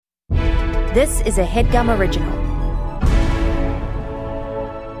This is a HeadGum original.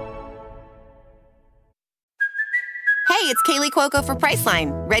 Hey, it's Kaylee Cuoco for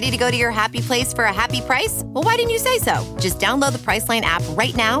Priceline. Ready to go to your happy place for a happy price? Well, why didn't you say so? Just download the Priceline app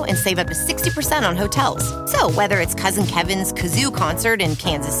right now and save up to 60% on hotels. So whether it's Cousin Kevin's Kazoo Concert in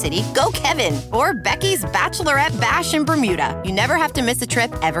Kansas City, go Kevin, or Becky's Bachelorette Bash in Bermuda, you never have to miss a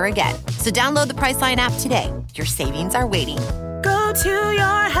trip ever again. So download the Priceline app today. Your savings are waiting. Go to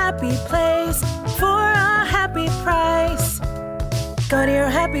your happy place for a happy price. Go to your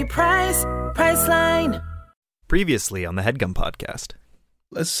happy price, Priceline. Previously on the HeadGum podcast.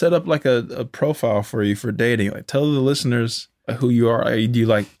 Let's set up like a profile for you for dating. Like, tell the listeners who you are. Do you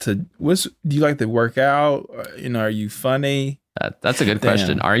like to work out? Are you funny? That's a good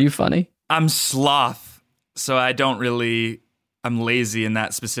question. Are you funny? I'm sloth, so I'm lazy in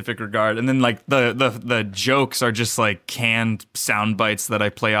that specific regard. And then like the jokes are just like canned sound bites that I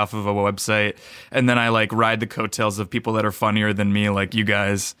play off of a website, and then I like ride the coattails of people that are funnier than me, like you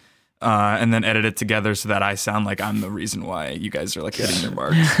guys. And then edit it together so that I sound like I'm the reason why you guys are like hitting your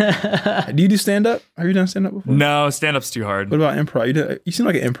marks. Do you do stand-up? Have you done stand-up before? No, stand-up's too hard. What about improv? You seem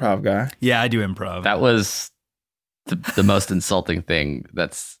like an improv guy. Yeah, I do improv. That was the most insulting thing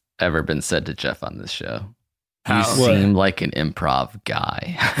that's ever been said to Jeff on this show. You seem like an improv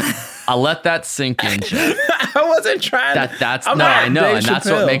guy. I'll let that sink in, Jeff. I wasn't trying to. I know, and that's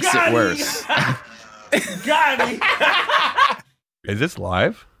what makes it worse. Got me. Is this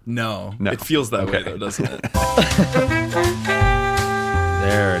live? No, it feels that way though, doesn't it?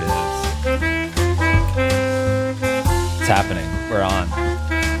 There it is. It's happening. We're on.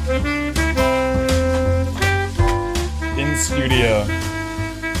 In studio.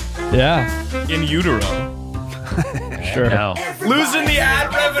 Yeah. In utero. Sure. No. Losing the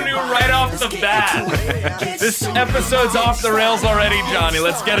ad revenue right off the bat. This episode's off the rails already, Johnny.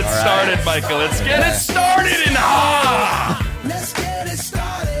 Let's get it started, Michael. Let's get it started in Let's get it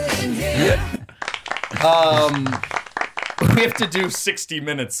started in here. We have to do 60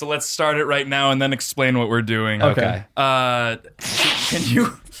 minutes, so let's start it right now and then explain what we're doing. Okay. Can you...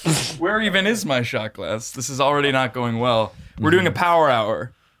 Where even is my shot glass? This is already not going well. We're doing a power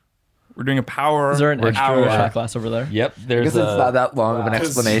hour. We're doing a power. Is there an extra hour. shot glass over there? Yep. Because it's not that long of an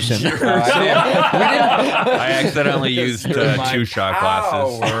explanation. I accidentally used 2 shot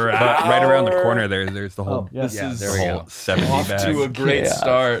glasses. But right around the corner there's the whole. This is the whole 70 off bag. to a great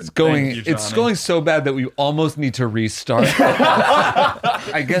start. It's going. Thank you, It's Johnny. going so bad that we almost need to restart.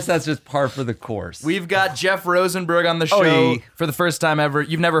 I guess that's just par for the course. We've got Jeff Rosenberg on the show for the first time ever.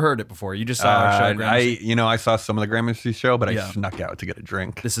 You've never heard it before. You just saw our show. Gramercy. I saw some of the Gramercy show, but I snuck out to get a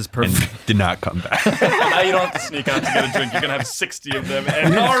drink. This is perfect. And did not come back. Now you don't have to sneak out to get a drink. You're going to have 60 of them.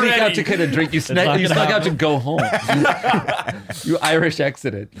 And You already... sneak out to get a drink. You snuck out to go home. You Irish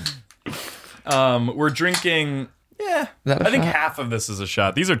exited. We're drinking... Yeah, I think half of this is a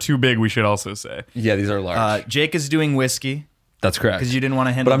shot. These are too big, we should also say. Yeah, these are large. Jake is doing whiskey. That's correct. Because you didn't want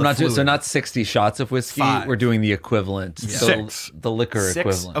to handle But I'm not fluid. so not 60 shots of whiskey. 5. We're doing the equivalent. So 6. The liquor 6?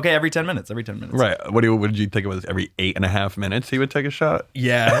 equivalent. Okay, every 10 minutes. Every 10 minutes. Right. What did you think it was? Every 8.5 minutes he would take a shot?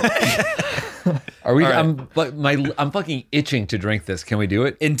 Yeah. Are we? All right. I'm fucking itching to drink this. Can we do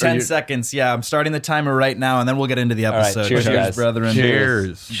it In 10 seconds, yeah. I'm starting the timer right now, and then we'll get into the episode. right, cheers, guys. brethren.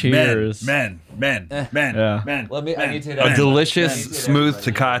 Cheers. Cheers. Men. Yeah. Let me. I need to. A delicious, smooth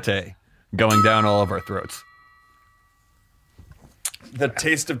Tecate going down all of our throats. The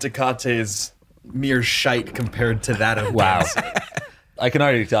taste of Tecate is mere shite compared to that of Wow. Gansey. I can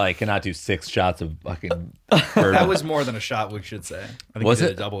already tell I cannot do 6 shots of fucking That bourbon. was more than a shot, we should say. I think Was you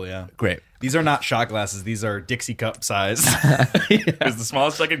did it? a double, yeah. Great. These are not shot glasses. These are Dixie cup size. It was the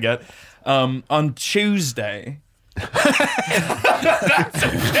smallest I could get. On Tuesday... Well,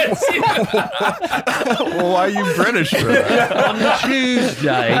 why are you British for that? On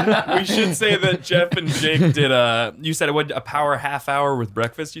Tuesday. We should say that Jeff and Jake did you said a power half hour with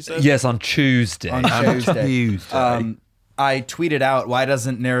breakfast, you said? Yes, on Tuesday. On Tuesday. I tweeted out, why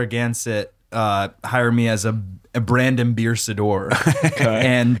doesn't Narragansett hire me as a brand ambassador?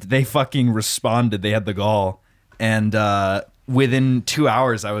 And they fucking responded. They had the gall. And within 2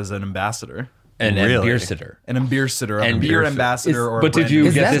 hours, I was an ambassador. An ambassador. An ambassador. A And beer beer ambassador. Or But a did you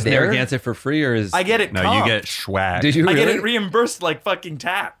brand get ambassador. this Narragansett for free, or is I get it No, comped. you get swag. Did you I really? get it reimbursed like fucking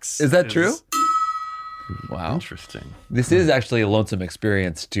tax. Is that true? Wow. Interesting. This is actually a lonesome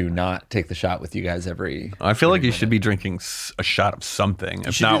experience to not take the shot with you guys every. I feel like you should be drinking a shot of something,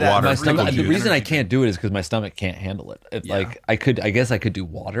 if should do not that. water. My pickle stomach, the juice. reason I can't do it is because my stomach can't handle it. Like I guess I could do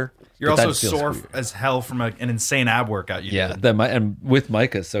water. You're but also that feels sore weird. as hell from an insane ab workout you Yeah, did. and with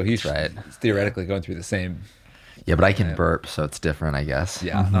Micah, so he's theoretically going through the same. Yeah, but I can burp, so it's different, I guess.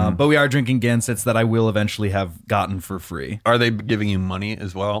 Yeah. But we are drinking Gansets that I will eventually have gotten for free. Are they giving you money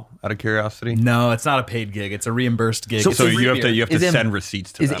as well, out of curiosity? No, it's not a paid gig. It's a reimbursed gig. So It's you have free to beer. send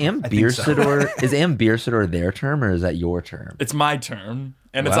receipts to Is them. Ambiersador their term, or is that your term? It's my term,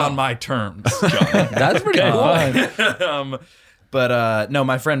 and it's Wow. on my terms, John. That's pretty cool. But no,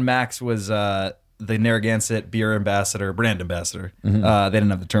 my friend Max was the Narragansett beer ambassador, brand ambassador. They didn't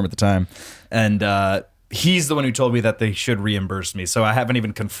have the term at the time. And he's the one who told me that they should reimburse me. So I haven't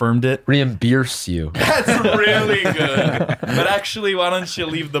even confirmed it. Reimburse you. That's really good. But actually, why don't you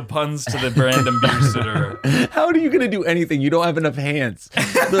leave the puns to the brand ambassador? How are you going to do anything? You don't have enough hands.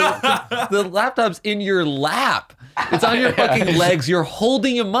 The laptop's in your lap. It's on your fucking legs. You're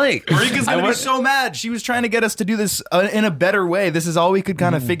holding a mic. Marika's gonna be so mad. She was trying to get us to do this in a better way. This is all we could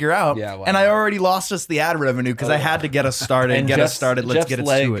kind of figure out. Yeah, wow. And I already lost us the ad revenue because I had to get us started. And Get us Jeff's- started. Let's Jeff's get it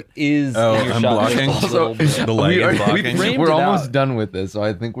leg to it. is Oh, in your I'm shot blocking. list also. The leg is blocking. We're almost done with this, so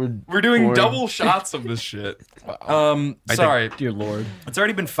I think We're doing double shots of this shit. Sorry. Dear Lord. It's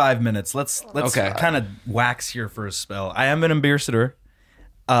already been 5 minutes. Let's Okay. kind of wax here for a spell. I am an ambassador.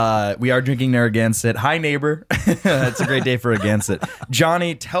 We are drinking Narragansett. Hi, neighbor. It's a great day for a Gansett.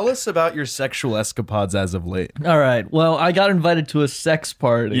 Johnny, tell us about your sexual escapades as of late. All right. Well, I got invited to a sex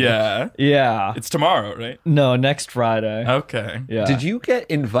party. Yeah. Yeah. It's tomorrow, right? No, next Friday. Okay. Yeah. Did you get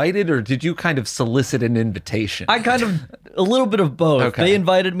invited or did you kind of solicit an invitation? I kind of a little bit of both. Okay. They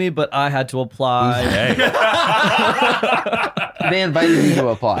invited me, but I had to apply. They invited me to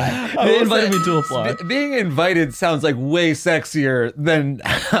apply. They invited me to apply. Being invited sounds like way sexier than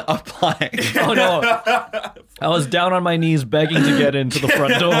applying. Oh no. I was down on my knees begging to get into the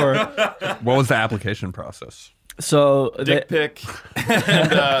front door. What was the application process? So Dick pic.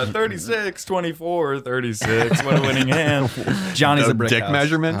 And 36, 24, 36. What a winning hand. Johnny's a brick Dick house.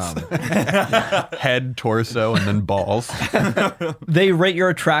 measurements? Head, torso, and then balls. they rate your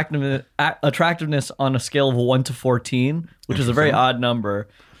attractiveness on a scale of 1 to 14, which is a very odd number.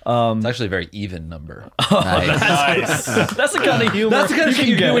 It's actually a very even number. Nice. That's the kind of humor. That's the kind of shit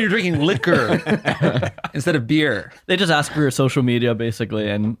you do get. when you're drinking liquor instead of beer. They just ask for your social media basically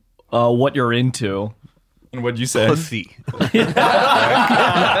and what you're into. And what'd you say? Pussy.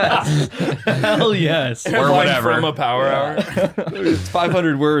 Hell yes. Or Or whatever. From a power hour. It's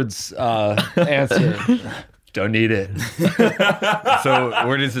 500 words answer. Don't need it. So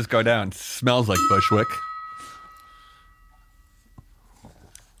where does this go down? Smells like Bushwick.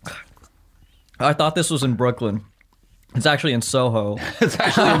 I thought this was in Brooklyn. It's actually in Soho. It's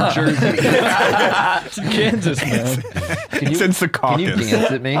actually in Jersey. It's in Kansas, man. It's in Can you Secaucus.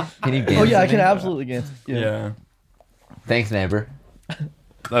 dance at me? Can you dance Oh yeah, I at can me? absolutely get. Yeah. Thanks, neighbor.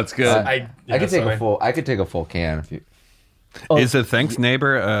 That's good. I could take a full. I could take a full can if you. Is the thanks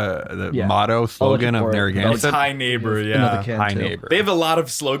neighbor the Yeah. motto slogan of pour it. It's Narragansett? Hi Neighbor, Another yeah. can Hi too. neighbor. They have a lot of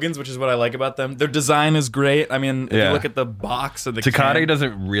slogans, which is what I like about them. Their design is great. I mean, if Yeah. you look at the box of the Tecate can,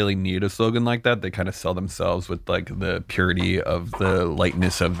 doesn't really need a slogan like that. They kind of sell themselves with like the purity of the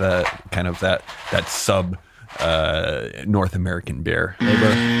lightness of that kind of that sub North American beer.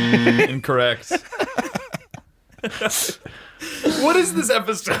 incorrect. What is this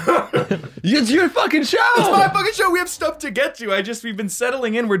episode? It's your fucking show. It's my fucking show. We have stuff to get to. We've been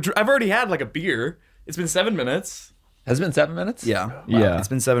settling in. I've already had like a beer. It's been 7 minutes. Has it been 7 minutes? Yeah. Yeah. It's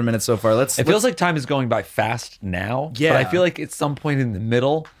been 7 minutes so far. It feels like time is going by fast now. Yeah. But I feel like at some point in the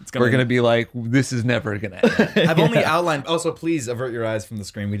middle, gonna- we're going to be like, this is never going to end. I've only outlined. Also, please avert your eyes from the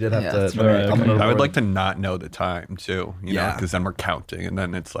screen. We did have to. that's all right, okay. I would like to not know the time too, you know, Yeah. because then we're counting, and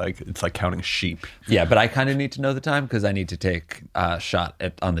then it's like counting sheep. Yeah, but I kind of need to know the time because I need to take a shot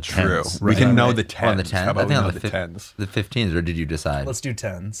on the True. tens. We can know the tens. On the 10th? How about I think we on know the tens? The 15s, or did you decide? Let's do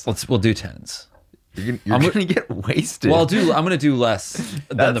tens. We'll do tens. You're gonna get wasted. Well, I'm going to do less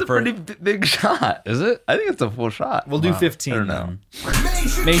than that's the a first. pretty big shot. Is it? I think it's a full shot. We'll do 15 I don't then.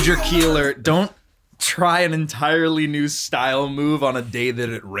 Major Keeler, don't try an entirely new style move on a day that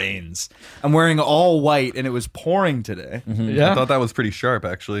it rains. I'm wearing all white and it was pouring today. I Yeah. thought that was pretty sharp,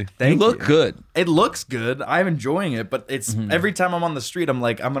 actually. Thank You look good. It looks good. I'm enjoying it, but it's every time I'm on the street, I'm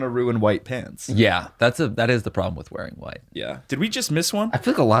like, I'm gonna ruin white pants. Yeah, that is the problem with wearing white. Yeah. Did we just miss one? I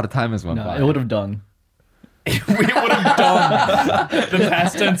feel like a lot of time has went No, by. it would have done. We would have done the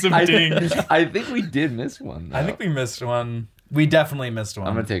past tense of I ding. think we did miss one. Though. I think we missed one. We definitely missed one.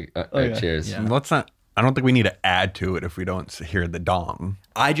 I'm gonna take. Okay. Cheers. Let's not. I don't think we need to add to it if we don't hear the dong.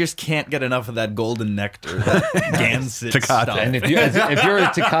 I just can't get enough of that golden nectar, that Gansett Tecate. stuff. And if you're a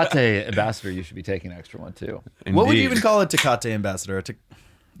Tecate ambassador, you should be taking an extra one too. What would you Indeed. even call a Tecate ambassador?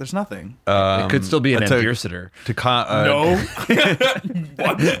 There's nothing. It could still be an that's a- ambassador. No.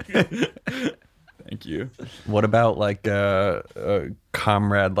 Thank you. What about like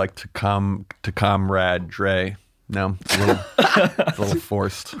comrade, like to comrade Dre? No, it's a little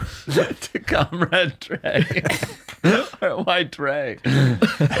forced. To Comrade Dre. Why Dre?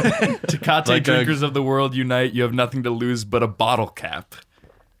 Tecate Like drinkers of the world unite. You have nothing to lose but a bottle cap.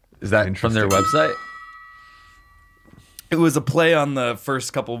 Is that from their Interesting. website? It was a play on the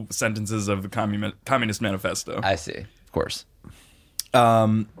first couple sentences of the Communist Manifesto. I see. Of course.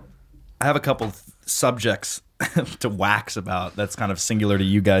 I have a couple subjects to wax about that's kind of singular to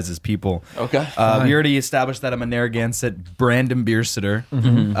you guys as people. Okay. We already established that I'm a Narragansett brand ambassador.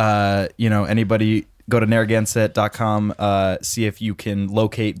 Anybody go to Narragansett.com, see if you can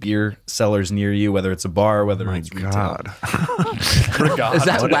locate beer sellers near you, whether it's a bar, whether it's retail. God. Is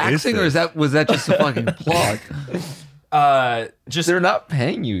that What waxing is or was that just a fucking plug? Just They're not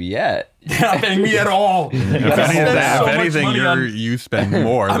paying you yet. They're not paying me at all. If anything, you spend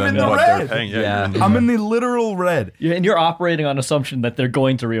more than in the what red. they're paying. Yeah. I'm in the literal red. And you're operating on assumption that they're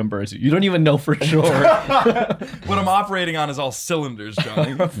going to reimburse you. You don't even know for sure. What I'm operating on is all cylinders,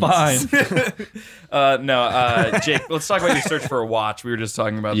 Johnny. Fine. Jake, let's talk about your search for a watch. We were just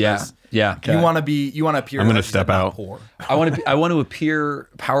talking about this. Yeah. you want to appear. I'm gonna rich, step not out. Poor. I want to appear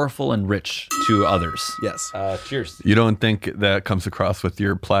powerful and rich to others. Yes. Cheers. You don't think that comes across with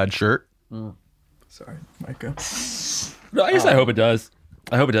your plaid shirt? Sorry, Micah. No, I guess I hope it does.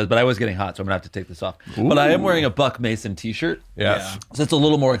 But I was getting hot, so I'm gonna have to take this off. But I am wearing a Buck Mason T-shirt. Yes. So it's a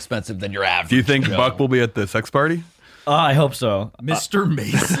little more expensive than your average. Do you think Joe. Buck will be at the sex party? I hope so. Mr.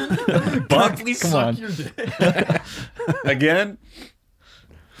 Mason. Buck, Please come suck on. your dick. again?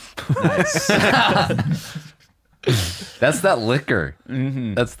 That's that liquor.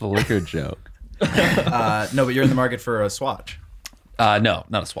 That's the liquor joke. No, but you're in the market for a swatch. No,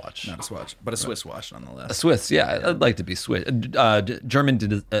 not a swatch. Not a swatch, but a Swiss watch A nonetheless. Swiss, yeah. I'd like to be Swiss.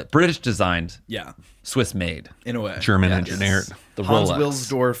 British designed, Yeah, Swiss made. in a way. German Yes. engineered. The Hans Rolex.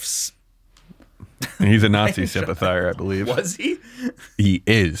 Wilsdorf's. He's a Nazi sympathizer, I believe. Was he? He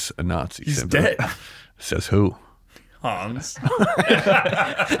is a Nazi He's sympathizer. dead. Says who? Hans.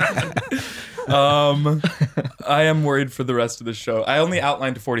 I am worried for the rest of the show. I only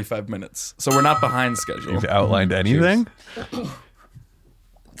outlined 45 minutes, so we're not behind schedule. You've outlined anything?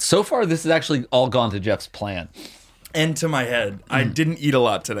 So far, this has actually all gone to Jeff's plan. And to my head, I didn't eat a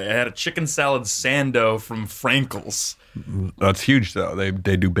lot today. I had a chicken salad sando from Frankel's. That's huge, though. They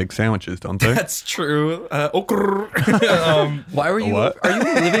do big sandwiches, don't they? That's true. Why were you? What? Are you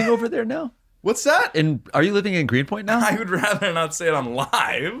living over there now? What's that? Are you living in Greenpoint now? I would rather not say it on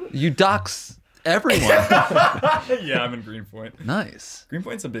live. You dox everyone. Yeah, I'm in Greenpoint. Nice.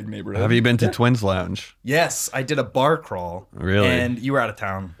 Greenpoint's a big neighborhood. Have you been to Twins Lounge? Yes, I did a bar crawl. Really? And you were out of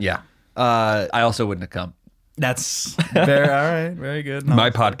town. Yeah. I also wouldn't have come. That's very all right. Very good. No,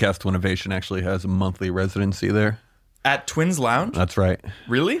 My podcast, Winnovation, actually has a monthly residency there. At Twins Lounge? That's right.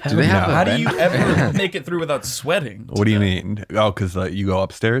 Really? Do they have How a do you ever make it through without sweating? What do you mean? Oh, because you go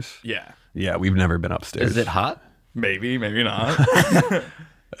upstairs? Yeah. Yeah, we've never been upstairs. Is it hot? Maybe, maybe not.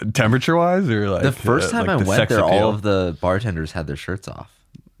 Temperature-wise, or like The first time like I the went sex there, appeal? all of the bartenders had their shirts off.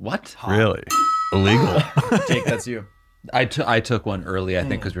 What? Really? Illegal. Jake, that's you. I took one early, I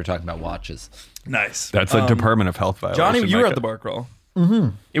think, because we were talking about watches. Nice. That's a Department of Health violation. Johnny, you were Micah. at the bar crawl.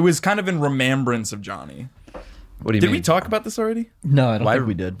 Mm-hmm. It was kind of in remembrance of Johnny. What do you Did mean? we talk about this already? No, I don't Why think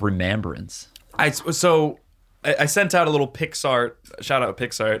we did. remembrance? I sent out a little PixArt, shout out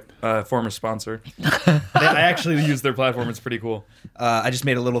PixArt, former sponsor. I actually use their platform. It's pretty cool. I just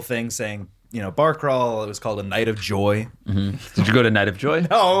made a little thing saying, bar crawl. It was called a Night of Joy. Did you go to Night of Joy?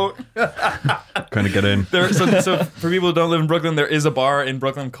 Oh, Kind of get in. so for people who don't live in Brooklyn, there is a bar in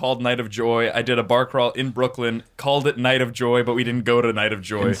Brooklyn called Night of Joy. I did a bar crawl in Brooklyn, called it Night of Joy, but we didn't go to Night of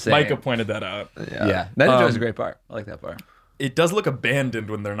Joy. Insane. Micah pointed that out. Yeah. Night of Joy is a great bar. I like that bar. It does look abandoned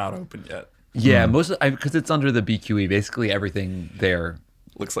when they're not open yet. Yeah, because it's under the BQE. Basically, everything there.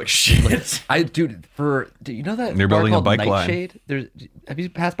 Looks like shit. Do you know that They're bar building a called bike line. Nightshade? Have you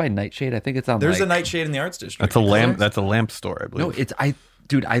passed by Nightshade? I think it's on. There's like, a Nightshade in the Arts District. That's a lamp. That's a lamp store, I believe.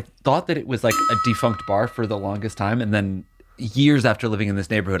 No, I thought that it was like a defunct bar for the longest time, and then years after living in this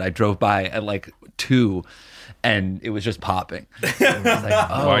neighborhood, I drove by at like 2, and it was just popping. And I was like,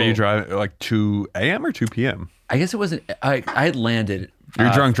 Why are you oh. driving? Like 2 a.m. or 2 p.m.? I guess it wasn't. I had landed. You're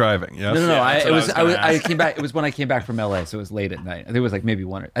drunk driving. Yes. No. that's what I was gonna I ask. came back. It was when I came back from LA, so it was late at night. I think it was like maybe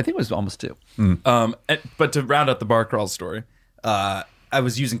 1. I think it was almost 2. But to round out the bar crawl story, I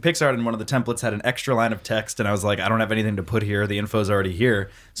was using PixArt and one of the templates had an extra line of text and I was like, I don't have anything to put here. The info's already here.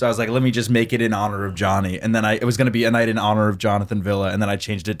 So I was like, let me just make it in honor of Johnny. And then it was going to be a night in honor of Jonathan Villa. And then I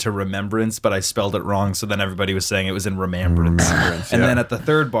changed it to remembrance, but I spelled it wrong. So then everybody was saying it was in remembrance. And then at the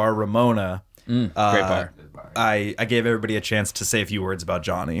third bar, Ramona, Great bar. I gave everybody a chance to say a few words about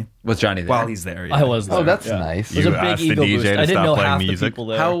Johnny Was Johnny there? while he's there. Yeah. I was there. Oh, that's yeah. nice. It was a You big asked the ego DJ boost. to I didn't stop know playing half music? the people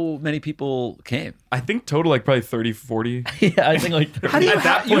there. How many people came? I think total like probably 30, 40. Yeah, I think like 30. At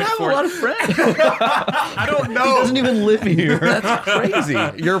that point, a lot of friends. I don't know. He doesn't even live here. That's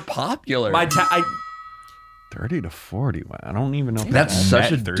crazy. You're popular. 30 to 40. Wow, I don't even know. If That's I've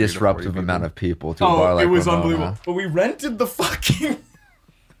such a met 30 to 40 disruptive people. amount of people to a bar like it was Ramona. unbelievable. But we rented the fucking.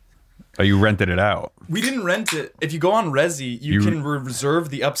 Oh, you rented it out. We didn't rent it. If you go on Resi, you can reserve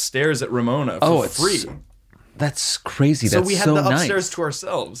the upstairs at Ramona for free. That's crazy. So That's we had so the nice. upstairs to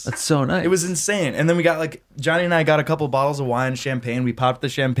ourselves. That's so nice. It was insane. And then we got like Johnny and I got a couple bottles of wine, champagne. We popped the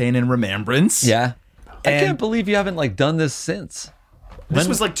champagne in remembrance. Yeah. I And- can't believe you haven't like done this since. This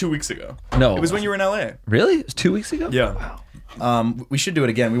was like 2 weeks ago. No. It was when you were in LA. Really? It was 2 weeks ago? Yeah. We should do it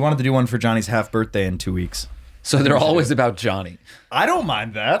again. We wanted to do one for Johnny's half birthday in 2 weeks. So they're always about Johnny. I don't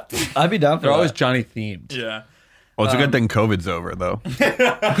mind that. I'd be down for They're that. always Johnny themed. Yeah. Well, it's a good thing COVID's over, though.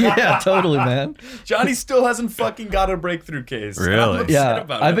 Yeah, totally, man. Johnny still hasn't fucking got a breakthrough case. Really? I'm upset Yeah,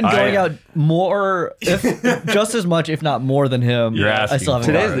 about I've it. been going out more, just as much, if not more than him. You're I asking still haven't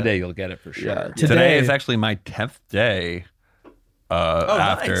Today's gotten the it. day you'll get it for sure. Yeah, Today is actually my 10th day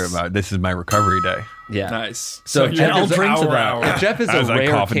after nice. this is my recovery day. Yeah. Nice. So and I'll drink to that. If Jeff is As a I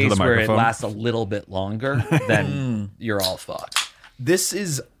rare cough into case the where it microphone. lasts a little bit longer, then you're all fucked. This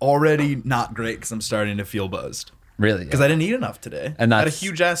is already not great because I'm starting to feel buzzed. Really? Because I didn't eat enough today. And I had a that's-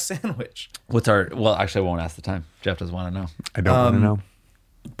 huge ass sandwich. What's our? Well, actually, I won't ask the time. Jeff doesn't want to know. I don't want to know.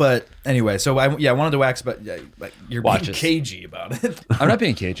 But anyway, so I wanted to wax, but like you're Watch being us. cagey about it. I'm not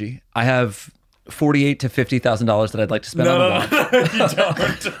being cagey. I have $48,000 to $50,000 that I'd like to spend on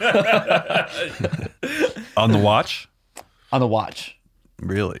the watch. On the watch? On the watch.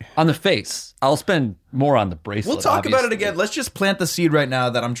 Really? On the face. I'll spend more on the bracelet. We'll talk about it obviously. again. Let's just plant the seed right now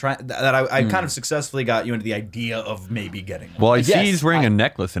that I'm trying. That I kind of successfully got you into the idea of maybe getting one. Well, I see Yes, he's wearing a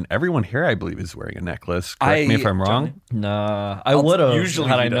necklace, and everyone here, I believe, is wearing a necklace. Correct me if I'm wrong. Nah, I would have usually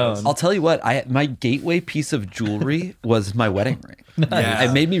had he I does. known. I'll tell you what. My gateway piece of jewelry was my wedding ring. Yeah.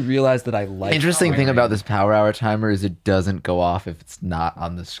 It made me realize that I like. Interesting thing about this power hour timer is it doesn't go off if it's not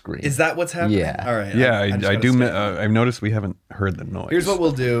on the screen. Is that what's happening? Yeah. All right. Yeah, just I gotta do. skip. I've noticed we haven't heard the noise. Here's what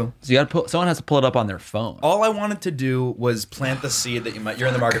we'll do. So you got to put. Someone has to pull it up on their phone. All I wanted to do was plant the seed that you're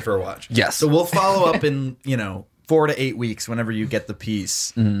in the market for a watch. Yes. So we'll follow up in 4 to 8 weeks whenever you get the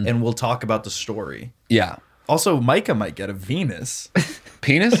piece, and we'll talk about the story. Yeah. Also, Micah might get a Venus.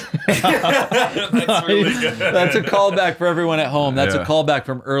 Penis? That's really good. That's a callback for everyone at home. That's Yeah. a callback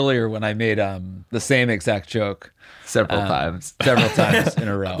from earlier when I made the same exact joke several times. several times in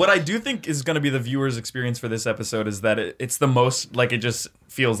a row. What I do think is going to be the viewer's experience for this episode is that it's the most, like, it just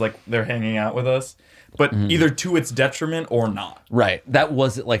feels like they're hanging out with us, but either to its detriment or not. Right. That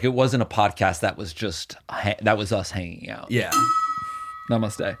wasn't like it wasn't a podcast. That was just that was us hanging out. Yeah.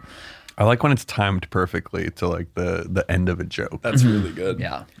 Namaste. I like when it's timed perfectly to like the end of a joke. That's really good.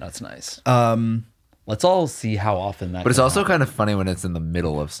 Yeah, that's nice. Let's all see how often that. But it's can also happen. kind of funny when it's in the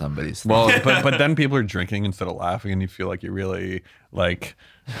middle of somebody's thing. Well, but then people are drinking instead of laughing, and you feel like you really like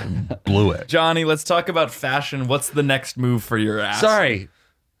blew it. Johnny, let's talk about fashion. What's the next move for your ass? Sorry.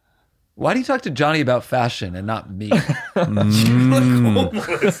 Why do you talk to Johnny about fashion and not me?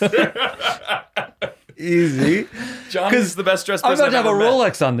 Easy. Johnny's the best dressed I'm person about to have a I've ever met.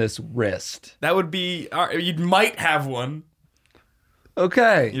 Rolex on this wrist. That would be, you might have one.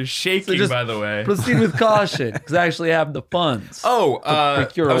 Okay. You're shaking, just by the way. Proceed with caution, because I actually have the funds. Oh,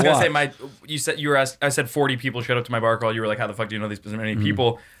 procure I was a gonna say watch. I said 40 people showed up to my bar crawl. You were like, how the fuck do you know these many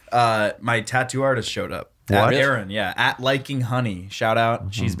people? My tattoo artist showed up. What? Aaron, yeah, at Liking Honey. Shout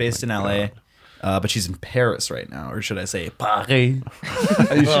out. She's based in LA, but she's in Paris right now, or should I say Paris? You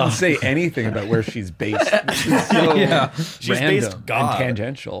shouldn't say anything about where she's based. She's so She's random based and God.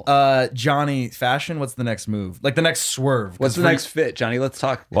 tangential. Johnny, fashion. What's the next move? Like the next swerve? What's the next fit, Johnny? Let's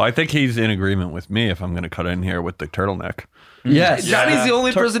talk. Well, I think he's in agreement with me if I'm going to cut in here with the turtleneck. Yes. Johnny's the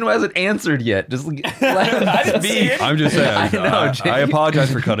only person who hasn't answered yet. Just let him be. I'm just saying. I know, Jake. I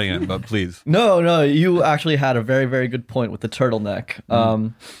apologize for cutting in, but please. No, you actually had a very, very good point with the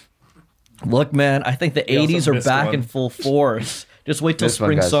turtleneck. Look, man, I think the also 80s are missed back one. in full force. Just wait till Missed one,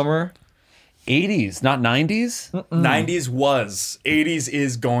 spring, guys. summer. 80s, not 90s? 90s was. 80s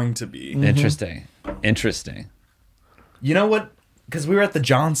is going to be. Interesting. Interesting. You know what? Because we were at the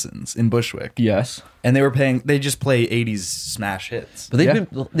Johnsons in Bushwick, Yes. and they just play 80s smash hits. But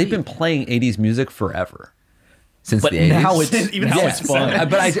they've been playing 80s music forever. Since But the 80s. now it's Even now it's fun.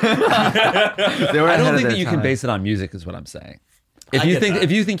 But I They were don't ahead of think their that you can time. base it on music, is what I'm saying.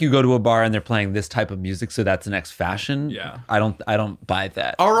 If you think you go to a bar and they're playing this type of music, so that's the next fashion. Yeah. I don't buy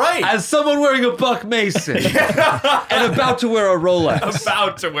that. All right. As someone wearing a Buck Mason and about to wear a Rolex.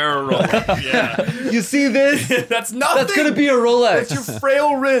 About to wear a Rolex. Yeah. You see this? That's nothing. That's gonna be a Rolex. That's your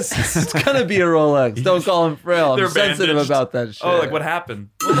frail wrists. It's gonna be a Rolex. Don't call him frail. They're I'm sensitive bandaged. about that shit. Oh, like what happened?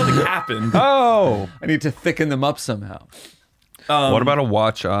 Well, nothing happened. Oh, I need to thicken them up somehow. what about a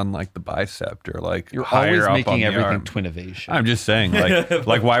watch on like the bicep or like You're higher always up on making the everything arm? Twinovation. I'm just saying,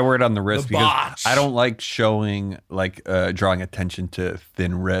 like why wear it on the wrist? The Because botch. I don't like showing, like, drawing attention to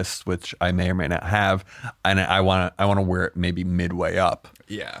thin wrists, which I may or may not have, and I want to wear it maybe midway up.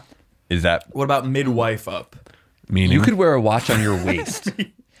 Yeah. Is that What about midwife up? meaning? You could wear a watch on your waist.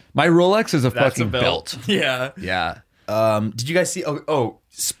 My Rolex is a That's fucking a belt. Yeah. Yeah. Did you guys see?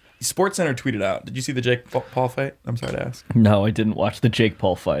 Sports Center tweeted out. Did you see the Jake Paul fight? I'm sorry to ask. No, I didn't watch the Jake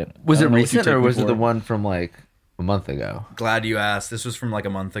Paul fight. Was I it don't know what you recent take or me was it for. the one from like a month ago? Glad you asked. This was from like a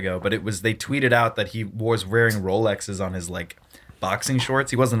month ago, but it was they tweeted out that he was wearing Rolexes on his like boxing shorts.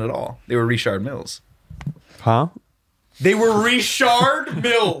 He wasn't at all. They were Richard Milles. Huh? They were Richard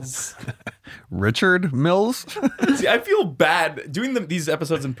Milles. Richard Mills? See, I feel bad doing these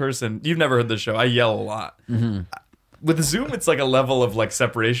episodes in person. You've never heard this show. I yell a lot. Mm-hmm. With Zoom, it's like a level of like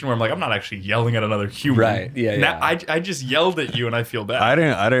separation where I'm like, I'm not actually yelling at another human. Right. Yeah, Now, yeah. I just yelled at you and I feel bad.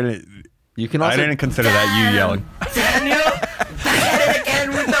 I didn't. You can also I didn't consider that you yelling.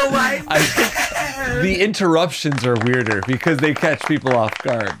 The interruptions are weirder because they catch people off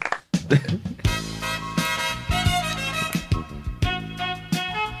guard.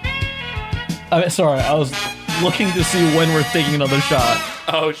 Sorry, I was looking to see when we're taking another shot.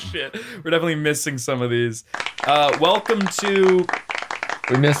 Oh shit, we're definitely missing some of these. Welcome to.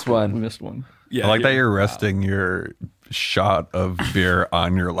 we missed We one. missed one. Yeah, I like yeah. that you're resting your shot of beer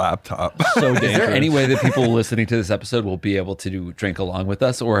on your laptop. So Is dangerous. there any way that people listening to this episode will be able to drink along with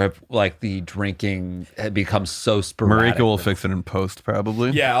us, or have like the drinking had become so sporadic? Marika will fix it in post,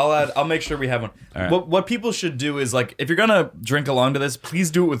 probably. Yeah, I'll make sure we have one. right. What people should do is like, if you're gonna drink along to this, please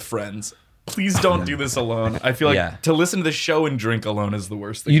do it with friends. Please don't do this alone. I feel like Yeah. to listen to the show and drink alone is the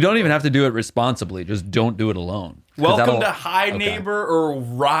worst thing. You don't even have to do it responsibly. Just don't do it alone. 'Cause Welcome that'll- to High Okay. Neighbor or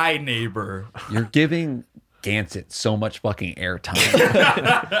Rye Neighbor. You're giving Gansett so much fucking airtime.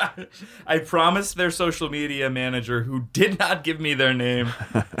 I promised their social media manager, who did not give me their name,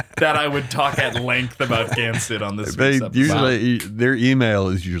 that I would talk at length about Gansett on this They week's episode. usually their email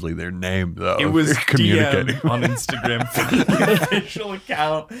is usually their name though. It was They're communicating. DM on Instagram for the official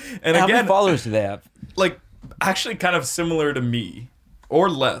account. And How again, many followers do they have? like actually kind of similar to me or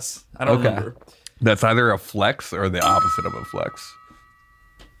less. I don't Okay. remember. That's either a flex or the opposite of a flex.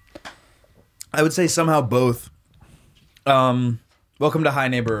 I would say somehow both. Welcome to High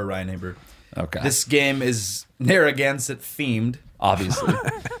Neighbor or Rye Neighbor. Okay. This game is Narragansett themed. Obviously.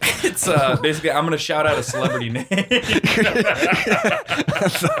 It's basically I'm gonna shout out a celebrity name.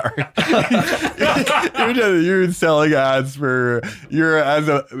 You're selling ads for you're as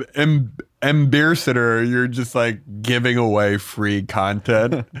a ambassador. You're just like giving away free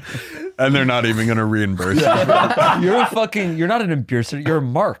content, and they're not even going to reimburse you. You're not an ambassador, you're a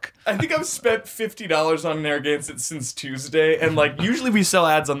mark. I think I've spent $50 on Narragansett since Tuesday, and like usually we sell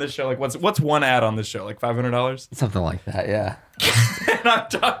ads on this show. Like what's one ad on this show? Like $500, Something like that, yeah. and I've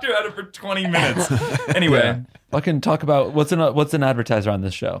talked about it for 20 minutes. Anyway, Fucking talk about what's an advertiser on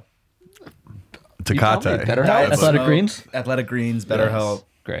this show. Tecate. Better Diet Health. Athletic Smoke, Greens? Athletic Greens, Better Health.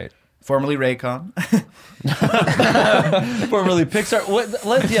 Great. Formerly Raycon. Formerly Pixar.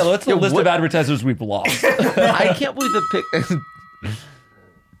 Let's the list of advertisers we've lost. I can't believe the pick.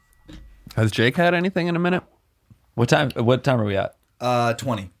 Has Jake had anything in a minute? What time are we at?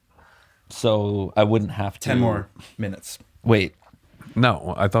 20. So I wouldn't have to 10 more minutes. Wait.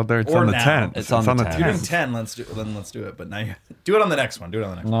 No, I thought it's Or on the now. 10. It's on the 10. You're doing 10. Let's do it. But now you do it on the next one. Do it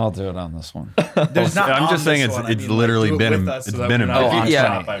on the next one. I'll do it on this one. There's not I'm on just saying this one. it's literally do it been with us it's so that been we're a not minute. on yeah,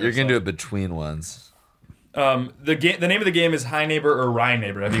 top by you're gonna do yourself. it between ones. the name of the game is High Neighbor or Rye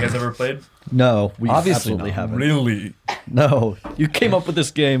Neighbor. Have you guys ever played? No, we Obviously absolutely not. haven't. Really? No, you came up with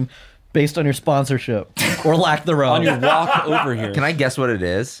this game based on your sponsorship or lack thereof. On your walk over here. Can I guess what it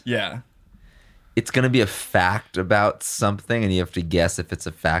is? Yeah. It's gonna be a fact about something, and you have to guess if it's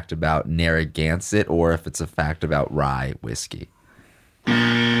a fact about Narragansett or if it's a fact about rye whiskey.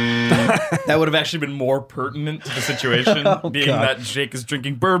 That would have actually been more pertinent to the situation, being God. that Jake is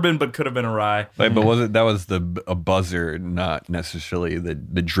drinking bourbon, but could have been a rye. Like, but that was a buzzer, not necessarily the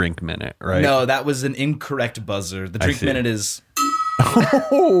drink minute, right? No, that was an incorrect buzzer. The drink see. minute is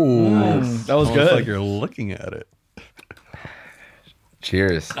Oh, that was almost good. like you're looking at it.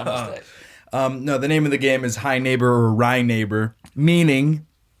 Cheers. no. The name of the game is High Neighbor or Rye Neighbor. Meaning,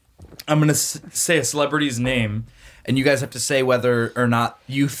 I'm going to say a celebrity's name, and you guys have to say whether or not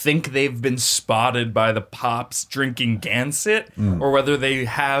you think they've been spotted by the Pops drinking Gansett, or whether they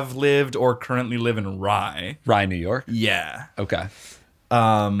have lived or currently live in Rye. Rye, New York? Yeah. Okay.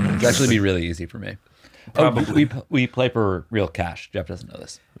 It'd actually be really easy for me. Probably. We play for real cash. Jeff doesn't know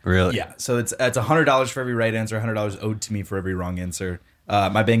this. Really? Yeah. So it's $100 for every right answer, $100 owed to me for every wrong answer.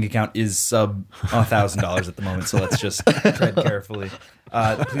 My bank account is sub $1,000 at the moment, so let's just tread carefully.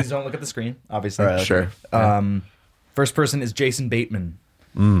 Please don't look at the screen, obviously. Right, sure. First person is Jason Bateman.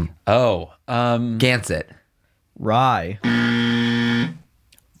 Gansett. Rye.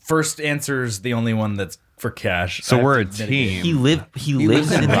 First answer's the only one that's for cash. So I have we're to a admit it. team. He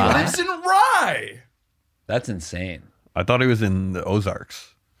lives in He Rye. lives in Rye. That's insane. I thought he was in the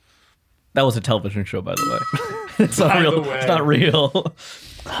Ozarks. That was a television show, by the way. It's not By real. the way. It's not real.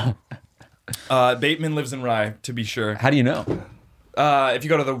 Bateman lives in Rye, to be sure. How do you know? If you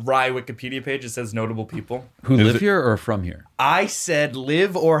go to the Rye Wikipedia page, it says notable people. Who live here or from here? I said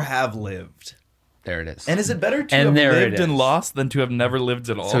live or have lived. There it is. And is it better to And have there it lived and is. lost than to have never lived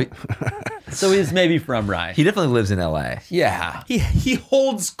at all? So he's maybe from Rye. He definitely lives in L.A. Yeah. He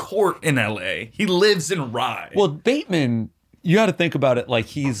holds court in L.A. He lives in Rye. Well, Bateman, you got to think about it like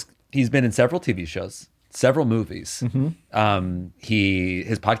he's been in several TV shows, several movies. His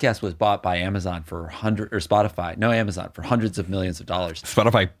podcast was bought by Amazon for Amazon for hundreds of millions of dollars.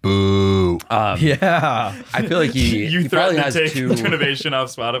 Spotify, boo. Yeah. I feel like he you probably threatened to has take two. innovation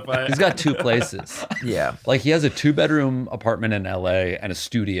off Spotify. He's got two places. Yeah. Like he has a 2-bedroom apartment in LA and a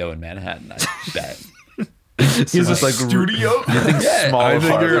studio in Manhattan, I bet. He's just like studio. small. I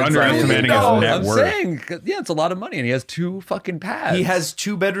think you're apartments. underestimating No, his net I'm worth. saying, yeah, it's a lot of money, and he has 2 fucking pads. He has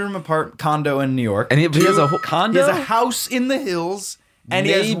 2-bedroom condo in New York. And he has a whole condo. He has a house in the hills, and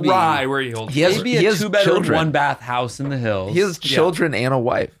he has Maybe. Rye where he holds. He has- maybe a has 2-bedroom, children. 1-bath house in the hills. He has children and a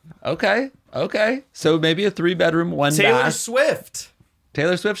wife. Okay. So maybe a 3-bedroom, 1-bath. Taylor Swift.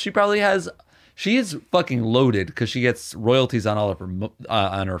 Taylor Swift. She probably has. She is fucking loaded because she gets royalties on all of her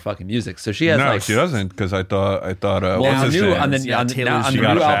on her fucking music. So she has No, like she doesn't, because I thought Well, what's on his the new name? on the, Yeah, on the, Taylor, now, on she the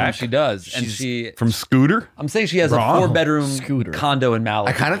got new it album back. she does, and she. From Scooter. I'm saying she has Wrong. a 4-bedroom Scooter. condo in Malibu.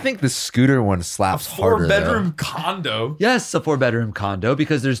 I kind of think the scooter one slaps harder. 4-bedroom condo. Yes, a 4-bedroom condo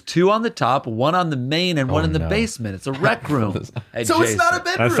because there's 2 on the top, 1 on the main, and 1 in the basement. It's a rec room. So it's not a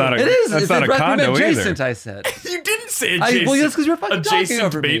bedroom. That's not a. It is. That's It's not a rec room condo adjacent, either. I said. You didn't say Well, adjacent. yes, because you're fucking talking adjacent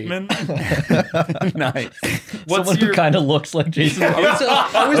over me. Bateman. Nice. What's Someone who your kind of looks like Jason. Are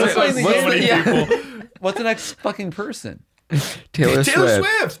we just playing the so game? many Yeah. people. What's the next fucking person? Taylor Taylor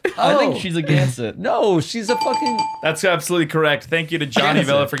Swift. Swift. I think she's a Gansett. No, she's a fucking. That's absolutely correct. Thank you to Johnny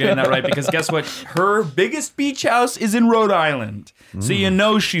Villa for getting that right. Because guess what? Her biggest beach house is in Rhode Island. So you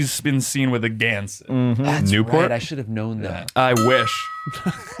know she's been seen with a Gansett. That's Newport? right. I should have known that. I wish.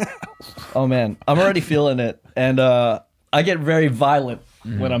 Oh man, I'm already feeling it, and I get very violent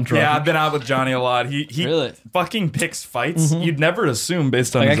when I'm drunk. Yeah, I've been out with Johnny a lot. He Really? fucking picks fights you'd never assume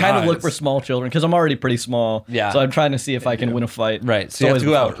based on Like I his kind of eyes. look for small children because I'm already pretty small. Yeah. So I'm trying to see if I can win a fight. Right. So you have to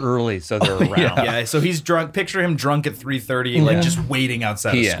go out early so they're around. Yeah, so he's drunk. Picture him drunk at 3:30, like just waiting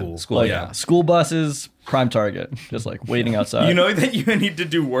outside Yeah, of school. school, Like yeah. school buses, prime target, just like waiting outside. You know that you need to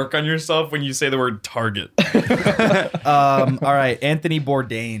do work on yourself when you say the word target. All right, Anthony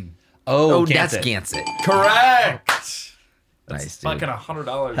Bourdain. Oh, That's Gansett. Gansett. Correct. Nice, dude. Fucking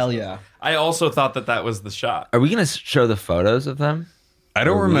 $100. Hell yeah. I also thought that was the shot. Are we going to show the photos of them? I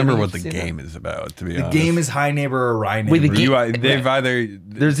don't Are we remember gonna what the see game is about, to be The honest. game is high neighbor or rye neighbor. Wait, the game- They've either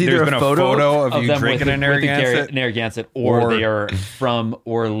There's either been a a photo photo of you them drinking with a the- with the Narragansett. Narragansett, or or- they are from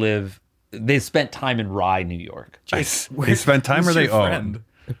or live. They spent time in Rye, New York. They spent time, or Who's they your friend? own.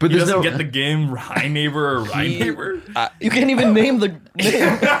 But He there's doesn't no. get the game high neighbor or rye neighbor. You can't even name the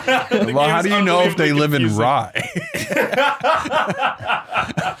name. Well, how do you know if they live in confusing. Rye?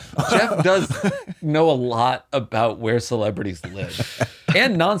 Jeff does know a lot about where celebrities live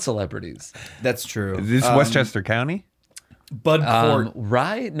and non-celebrities. That's true. Is this Westchester County? Bud Court.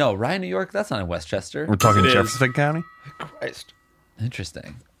 Rye, no, Rye, New York. That's not in Westchester. We're talking It is. Jefferson County? Christ.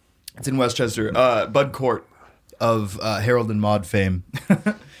 Interesting. It's in Westchester. Bud Court of Harold and Maude fame.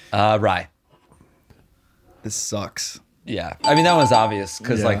 Rye. This sucks. Yeah, I mean that was obvious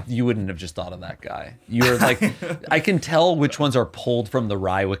because Yeah. like you wouldn't have just thought of that guy. You were like, I can tell which ones are pulled from the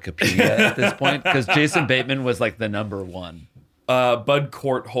Rye Wikipedia at this point because Jason Bateman was like the number one. Bud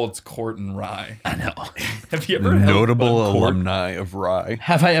Court holds court in Rye. I know. Have you ever held Notable Bud Court? alumni of Rye.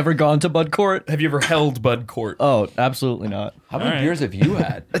 Have I ever gone to Bud Court? Have you ever held Bud Court? Oh, absolutely not. How many beers have you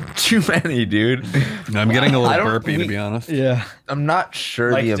had? Too many, dude. I'm getting a I little don't- burpy, to we- be honest. Yeah. I'm not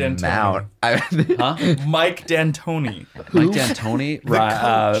sure Mike the D'Antoni. amount. Huh? Mike D'Antoni. Mike D'Antoni?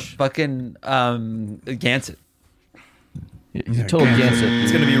 Right. coach. Fucking Gansett. You told Gansett.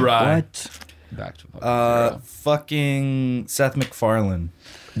 It's gonna be Rye. What? Back to Fucking Seth MacFarlane.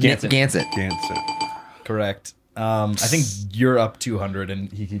 Gansett. Gansett. Correct. I think you're up 200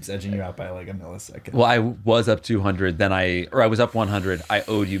 and he keeps edging you out by like a millisecond. Well, I was up 200, then I was up 100. I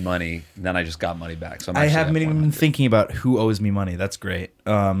owed you money, then I just got money back. So I'm I actually haven't up even been 100. thinking about who owes me money. That's great.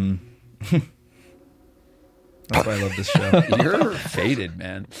 That's why I love this show. You're faded,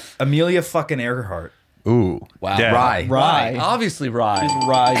 man. Amelia fucking Earhart. Ooh. Wow. Dead. Rye. Obviously, Rye. She's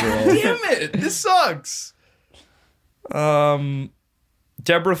Rye girl. Damn it! This sucks.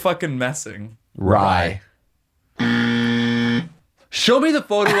 Deborah fucking Messing. Rye. Show me the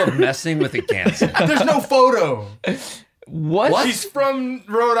photo of messing with a Gansett. There's no photo. What? She's from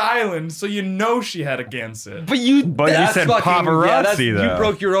Rhode Island, so you know she had a Gansett. But you you said paparazzi, You though.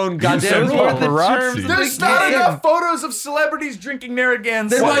 broke your own said goddamn rule. paparazzi. There's not enough photos of celebrities drinking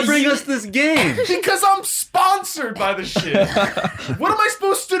Narragansett. Then why bring us this game? Because I'm sponsored by the shit. What am I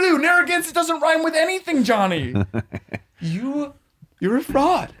supposed to do? Narragansett doesn't rhyme with anything, Johnny. You're a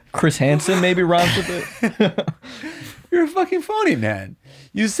fraud. Chris Hansen maybe rhymes with it. You're a fucking phony, man.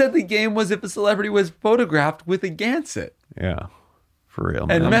 You said the game was if a celebrity was photographed with a Gansett. Yeah. For real,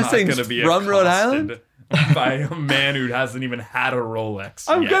 And man. Messing's I'm not gonna be from Rhode accosted Island? by a man who hasn't even had a Rolex.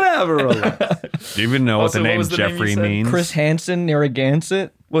 I'm yet. gonna have a Rolex. Do you even know what Also, the what name was the name Jeffrey you said? means? Chris Hansen,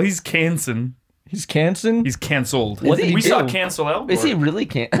 Narragansett. Well, he's Canson. He's Canson. He's canceled. What did he we do? saw Cancel Elgort. Is he really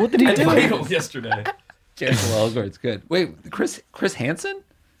can't? What did he at do? Vital yesterday. Cancel Ellsworth's good. Wait, Chris Hansen?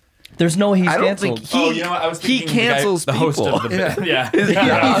 There's no he's I don't canceled. think he. Oh, you know what? I was he thinking the guy- cancels the host people. of the bit. Yeah.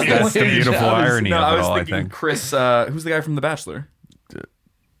 That's the beautiful I was- irony no, of I it was all, I thinking think. Chris, who's the guy from The Bachelor?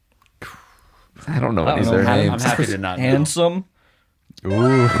 I don't know I any don't of their know. names. I'm happy to not know. Handsome.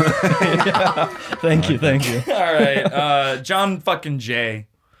 Ooh. Thank you. All right. John fucking Jay,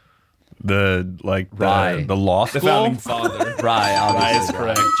 Rye. the law the school. founding father. Rye, Rye is obviously.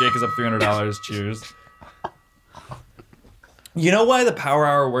 correct. Jake is up $300. Cheers. You know why the Power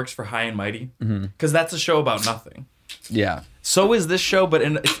Hour works for High and Mighty? Because that's a show about nothing. Yeah. So is this show, but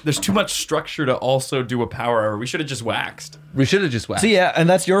there's too much structure to also do a Power Hour. We should have just waxed. We should have just waxed. So yeah, and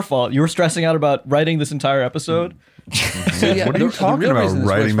that's your fault. You were stressing out about writing this entire episode. So, yeah, What are you talking the real about, reason this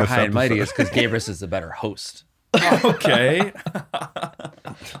writing works for this High and Mighty is episode? because Gabrus is the better host. Okay.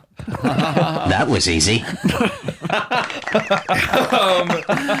 That was easy.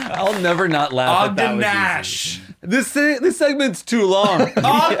 I'll never not laugh at that. Ogden was Nash. easy. This segment's too long.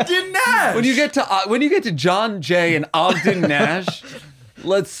 Ogden Nash. when you get to John Jay and Ogden Nash,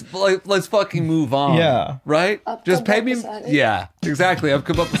 let's fucking move on. Yeah. Right? Just pay me. Yeah, exactly. I've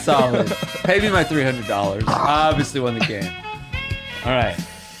come up with solid. Pay me my $300. Obviously won the game. All right.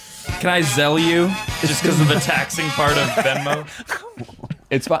 Can I Zell you just because of the taxing part of Venmo?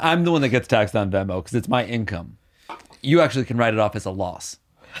 It's fine. I'm the one that gets taxed on Venmo because it's my income. You actually can write it off as a loss.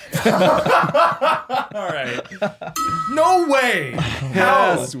 All right. No way.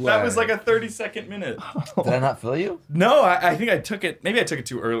 How? Yes way. That was like a 30-second minute. Did I not fill you? No, I think I took it. Maybe I took it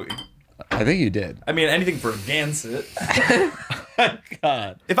too early. I think you did. I mean, anything for a Gansett.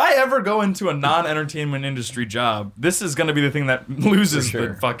 God. If I ever go into a non-entertainment industry job, this is going to be the thing that loses For sure.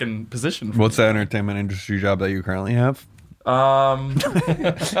 the fucking position. What's the entertainment industry job that you currently have? I'll come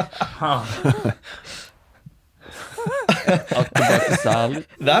back to solid.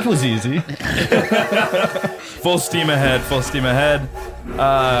 That was easy. Full steam ahead. Full steam ahead.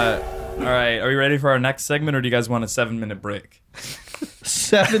 All right. Are we ready for our next segment, or do you guys want a 7-minute break?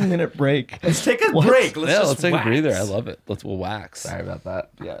 7-minute break. Let's take a break. Let's take wax. a breather. I love it. We'll wax. Sorry about that.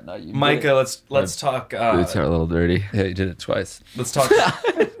 Yeah, no, you Micah, let's talk. Boots are a little dirty. Yeah, you did it twice. Let's talk.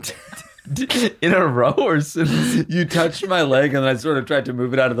 In a row or since? You touched my leg and I sort of tried to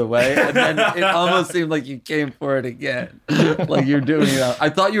move it out of the way, and then it almost seemed like you came for it again. Like you're doing it. I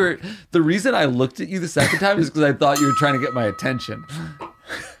thought you were. The reason I looked at you the second time is because I thought you were trying to get my attention.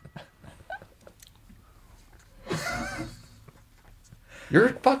 You're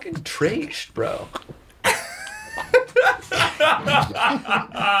fucking trashed, bro.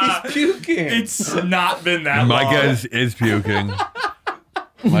 He's puking. It's not been that long. Micah is puking.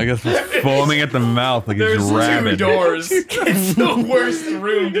 Micah's foaming at the mouth like There's he's 2 rabid. doors. It's the worst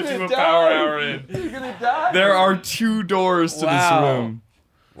room to do a power hour in. You're gonna die. There are 2 doors to Wow. this room.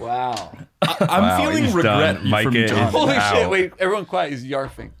 Wow. I'm feeling he's regret done. Micah from is John. Holy out. shit! Wait, everyone quiet. He's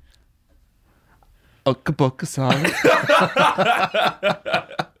yarfing. Okaboka song.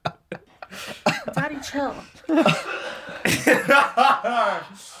 Daddy, chill.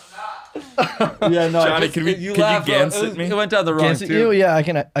 Yeah, no. Johnny, can you Gans at me? It went down the wrong Gans at too. you? Yeah, I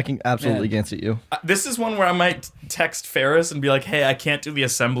can absolutely Man. Gans at you. This is one where I might text Ferris and be like, "Hey, I can't do the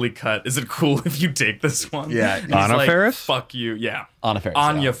assembly cut. Is it cool if you take this one?" Yeah. And he's Anna like, Ferris? Fuck you. Yeah. Anna Ferris.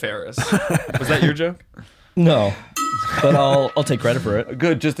 Anya Ferris. Was that your joke? No, but I'll take credit for it.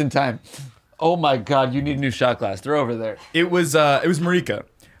 Good, just in time. Oh my God, you need a new shot glass. They're over there. It was Marika.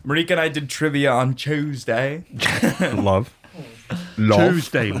 Marika and I did trivia on Tuesday. Love.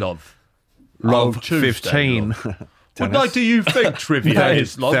 Tuesday, love. Love Tuesday, 15. What night do you think trivia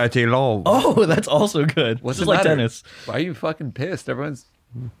is, love? 30 love. Oh, that's also good. What's Just the like matter? tennis. Why are you fucking pissed? Everyone's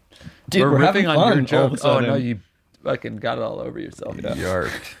Dude, we're ripping having on fun your all of a jokes. Oh no, sudden. you fucking got it all over yourself.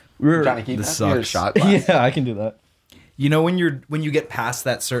 We're, Trying to keep This your sucks. shot glass. yeah, I can do that. You know when you get past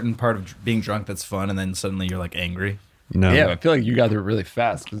that certain part of being drunk that's fun, and then suddenly you're like angry. No. Yeah, I feel like you got there really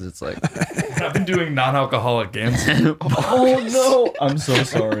fast because it's like I've been doing non-alcoholic games. Oh no, I'm so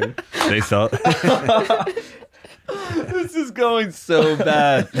sorry. They sell this is going so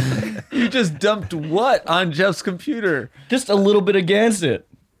bad. You just dumped what on Jeff's computer? Just a little bit against it.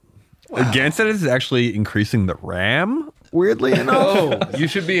 Against it is actually increasing the RAM, weirdly enough. Oh, you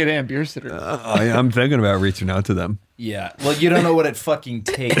should be an Amp beer sitter. I'm thinking about reaching out to them. Yeah. Well, you don't know what it fucking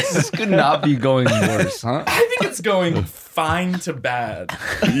takes. This could not be going worse, huh? I think it's going fine to bad.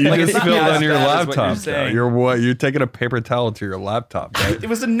 You Like, it's just not spilled as on your bad as what laptop. you're though. saying. You're what? You're taking a paper towel to your laptop, right? It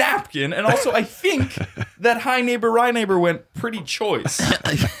was a napkin, and also I think that Hi Neighbor, Rye Neighbor went pretty choice.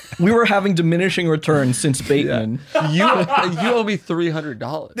 We were having diminishing returns since Bateman. You owe me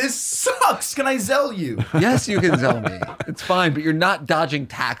 $300. This sucks. Can I Zell you? Yes, you can tell me. It's fine, but you're not dodging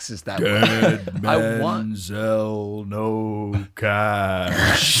taxes that way. I want Zell no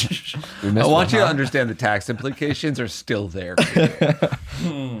cash. I want you to understand the tax implications are still there.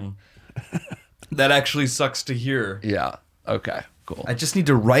 That actually sucks to hear. Yeah. Okay. Cool. I just need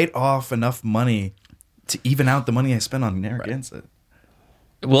to write off enough money to even out the money I spend on Narragansett.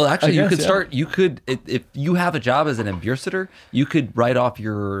 Well, actually, I you guess, could yeah. start. You could, if you have a job as an beer sitter, you could write off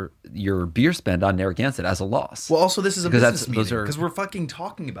your beer spend on Narragansett as a loss. Well, also this is a Because business those meeting are- because we're fucking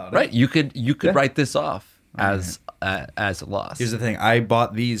talking about it. right? You could write this off as a loss. Here's the thing: I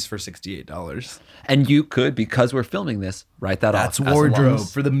bought these for $68. And you could, because we're filming this, write that That's off. as a wardrobe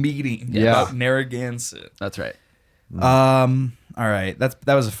loss. for the meeting. Yeah. About Narragansett. That's right. All right. That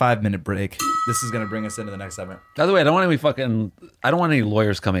was a 5-minute break. This is gonna bring us into the next segment. By the way, I don't want any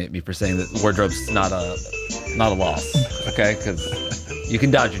lawyers coming at me for saying that wardrobe's not a loss. Okay, because you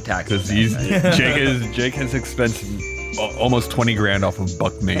can dodge your taxes. Because Jake has expensed almost 20 grand off of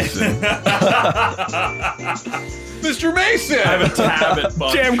Buck Mason. Mr. Mason! I have a tab at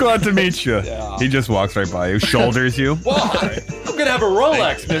Buck. Damn glad to meet you. He just walks right by you, shoulders you. Why? I'm gonna have a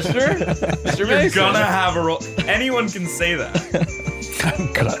Rolex, Mister You're Mason. gonna have a Anyone can say that.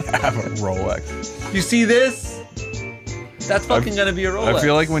 I'm gonna have a Rolex. You see this? That's fucking gonna be a Rolex. I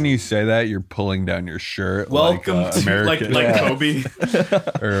feel like when you say that, you're pulling down your shirt. Welcome like, to American, like Kobe.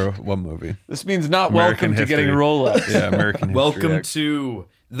 or what movie? this means not American welcome to getting a history. Rolex. Yeah, American History Welcome X. to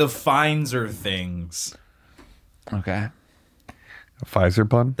the Feinzer things. Okay. A Pfizer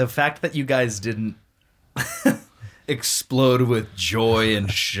pun. The fact that you guys didn't explode with joy and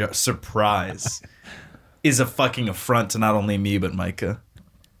surprise is a fucking affront to not only me but Micah.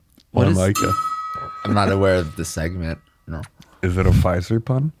 What is- Micah? I'm not aware of the segment. No. Is it a Pfizer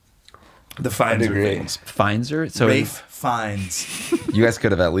pun? The Feinzer things. Feinzer. So Rafe Fines. You guys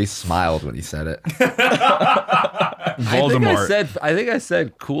could have at least smiled when he said it. Voldemort. I think I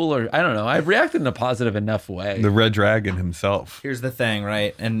said cool, or I don't know. I reacted in a positive enough way. The Red Dragon himself. Here's the thing,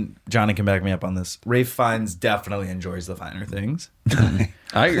 right? And Johnny can back me up on this. Rafe Fines definitely enjoys the finer things.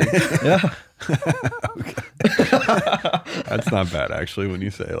 I agree. Yeah. That's not bad, actually, when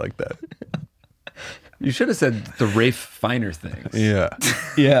you say it like that. You should have said the Rafe Finer things. Yeah.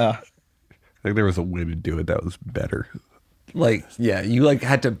 Yeah. I think there was a way to do it that was better. Like, yeah, you like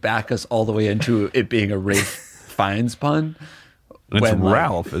had to back us all the way into it being a Rafe Fiennes pun. It's When, like-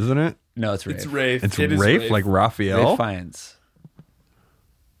 Ralph, isn't it? No, it's Rafe. It's Rafe. It's It is Rafe, like Raphael. Rafe Fiennes.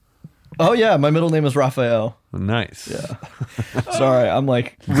 Oh yeah, my middle name is Raphael. Nice. Yeah. Sorry, I'm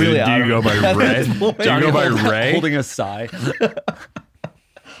like really Do out you of go it by at Ray? this point. Do you go by Ray? Holding a sigh.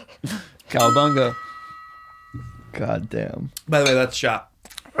 Cowabunga. God damn. By the way, that's shot.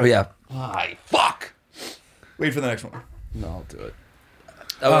 Oh, yeah. Why? Fuck. Wait for the next one. No, I'll do it.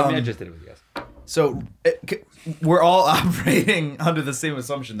 Oh, I mean, I just did it with you guys. So we're all operating under the same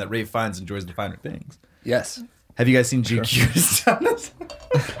assumption that Rafe Fiennes enjoys the finer things. Yes. Have you guys seen GQ's?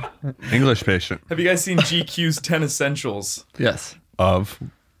 English patient. Have you guys seen GQ's 10 Essentials? Yes. Of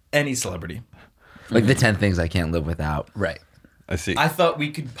Any celebrity. Like the 10 things I can't live without. Right. I see. I thought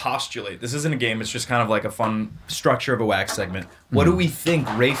we could postulate. This isn't a game. It's just kind of like a fun structure of a wax segment. What do we think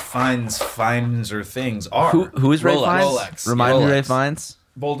Rafe Fiennes finds or things are? Who is Ray Rolex. Fiennes? Rolex. Remind me, Rolex. Ray Fiennes.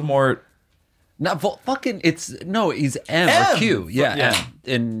 Voldemort. Not fucking. It's no. He's M or Q. Yeah. Yeah. M.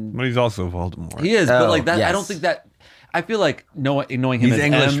 And But he's also Voldemort. he is, but like that. I yes. don't think that. I feel like knowing him He's as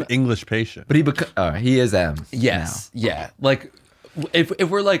English M. English patient. But he is M. Yes. Yeah. Like. If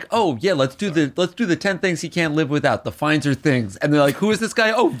we're like, oh yeah, let's do the 10 things he can't live without, the Fiennes things, and they're like, who is this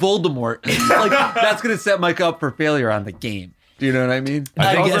guy? Oh, Voldemort. Like that's gonna set Mike up for failure on the game. Do you know what I mean?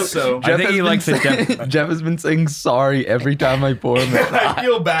 I guess so. I think he likes it. Jeff has been saying sorry every time I pour him. I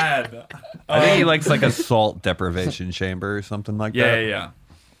feel bad. I think he likes like a salt deprivation chamber or something like Yeah, that. yeah.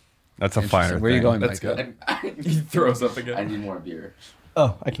 That's a finer Where are you thing. going, That's Mike? good. He throws up again. need more beer.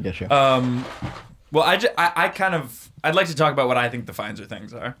 Oh, I can get you. Well, I'd like to talk about what I think the Fiennes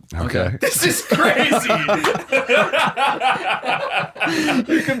things are. Okay. This is crazy.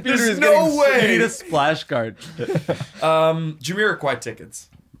 Your computer There's is no getting, way. You need a splash card. Jamiroquai tickets.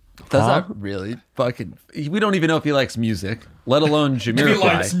 Does that really fucking? We don't even know if he likes music, let alone He Jamiroquai.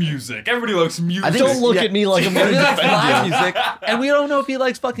 likes music. Everybody likes music. Don't look at me like I'm He going to likes defend live you. music, and we don't know if he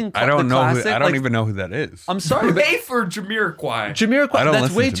likes fucking. I don't the know. classic. I don't Like, even know who that is. I'm sorry, but Rafe or Jamiroquai? Jamiroquai. I don't That's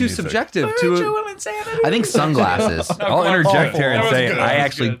listen way to too music. subjective. To I think sunglasses. I'll interject here and That was say good. I That was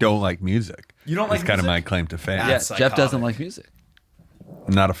actually good. don't like music. You don't It's like kind of music? my claim to fame. yeah, That's Jeff psychotic. doesn't like music.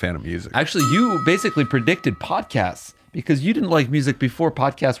 I'm not a fan of music. Actually, you basically predicted podcasts because you didn't like music before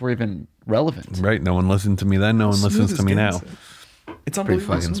podcasts were even relevant. Right? No one listened to me then. No one listens to me now. It's Pretty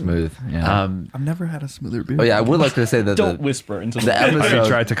unbelievable. fucking smooth. Yeah. I've never had a smoother beer. Oh yeah, I would like to say that Don't whisper into the Have you episode,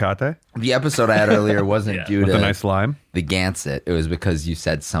 tried Tecate the episode I had earlier wasn't due with to a nice lime? the Gansett. It was because you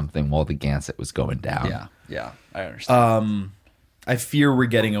said something while the Gansett was going down. Yeah, I understand. I fear we're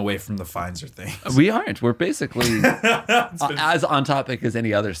getting away from the Fiennes things. We aren't. We're basically as on topic as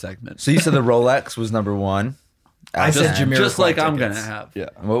any other segment. So you said the Rolex was number one. I said Jamiroquai. Jamiroquai Just like I'm tickets. gonna have. Yeah.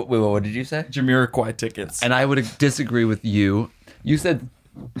 What did you say? Jamiroquai tickets. And I would disagree with you. You said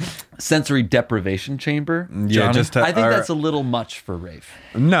sensory deprivation chamber. Yeah, Johnny? just to- I think or- that's a little much for Rafe.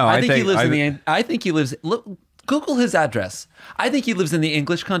 No, I think he lives I- in the. I think he lives. Look, Google his address. I think he lives in the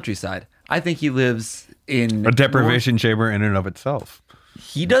English countryside. I think he lives in a deprivation chamber in and of itself.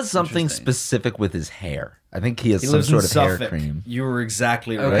 He does something Interesting. specific with his hair. I think he has He some lives sort in of hair Suffolk. cream. You were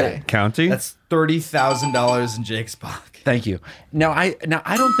exactly right. Okay. County? That's $30,000 in Jake's pocket. Thank you. Now I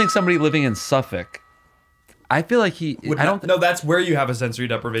don't think somebody living in Suffolk. I feel like he. I don't. No, that's where you have a sensory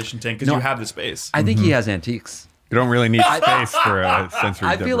deprivation tank because No. you have the space. I think he has antiques. You don't really need space for a sensory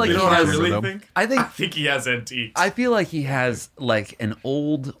I feel like deprivation he has- chamber, really though. think? I think. I think he has antiques. I feel like he has like an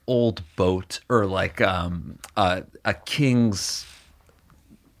old boat or like a king's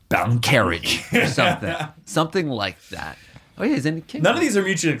carriage or something like that. Oh yeah, he's in king. None of these are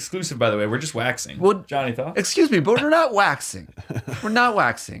mutually exclusive, by the way. We're just waxing. Well, Johnny, thoughts? Excuse me, but we're not waxing. We're not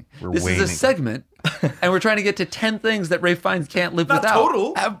waxing. This is waning. a segment, and we're trying to get to 10 things that Rafe Fiennes can't live Not without.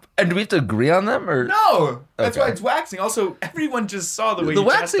 total. And do we have to agree on them, or No, that's Okay. why it's waxing. Also, everyone just saw the way The you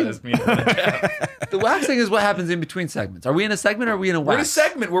waxing- chastised me. The waxing is what happens in between segments. Are we in a segment or are we in a We're in a wax?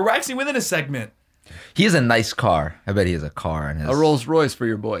 segment. We're waxing within a segment. he has a nice car? I bet he has a car in his. A Rolls Royce for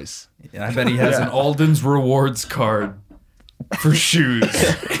your boys. And I bet he has an Alden's rewards card for shoes.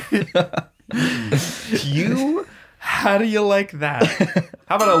 How do you like that?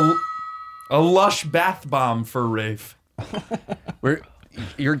 How about a lush bath bomb for Rafe?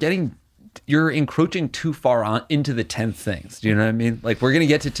 You're encroaching too far on into the 10 things. Do you know what I mean? Like we're gonna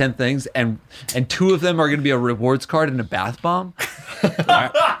get to 10 things, and 2 of them are gonna be a rewards card and a bath bomb.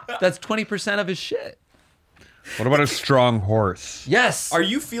 That's 20% of his shit. What about a strong horse? Yes. Are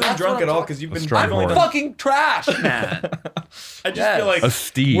you feeling That's drunk what at I'm all? talking- Because you've A been strong I've only horse. done- fucking trash, man? I just Yes. feel like A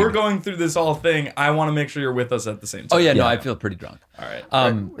steed. we're going through this whole thing. I want to make sure you're with us at the same time. Oh yeah, no, Yeah. I feel pretty drunk. All right.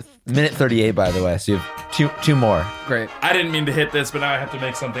 minute 38, by the way. So you have two more. Great. I didn't mean to hit this, but now I have to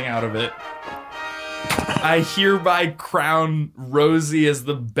make something out of it. I hereby crown Rosie as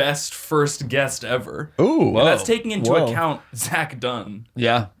the best first guest ever. Ooh, And that's taking into Whoa. account Zach Dunn.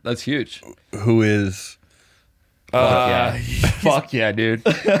 Yeah, that's huge. who is? Fuck yeah, dude.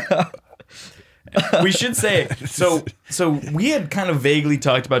 We should say so we had kind of vaguely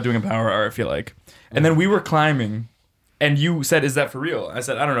talked about doing a power hour, I feel like. And then we were climbing And you said, "Is that for real?" I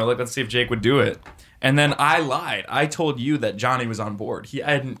said, "I don't know. Like, let's see if Jake would do it." And then I lied. I told you that Johnny was on board.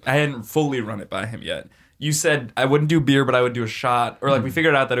 I hadn't fully run it by him yet. You said I wouldn't do beer, but I would do a shot. Or like we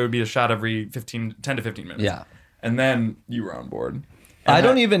figured out that it would be a shot every 10 to 15 minutes. Yeah. And then you were on board.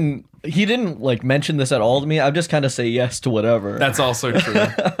 He didn't like mention this at all to me. I just kind of say yes to whatever. That's also true.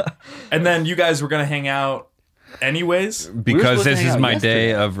 And then you guys were going to hang out anyways? Because this is my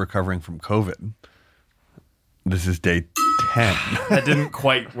day of recovering from COVID. This is day 10. That didn't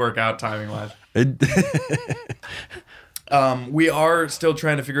quite work out timing-wise. We are still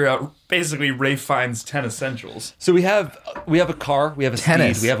trying to figure out basically Ray Fine's 10 essentials. So we have a car, we have a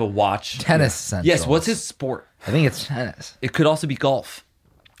Tennis. steed, we have a watch. Tennis essentials. Yes, what's his sport? I think it's tennis. It could also be golf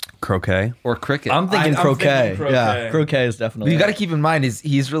Croquet. or cricket. I'm thinking croquet. thinking croquet. Yeah, croquet is definitely. You got to keep in mind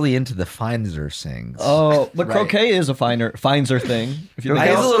he's really into the Feinzer things. Oh, but croquet is a Feinzer thing. If you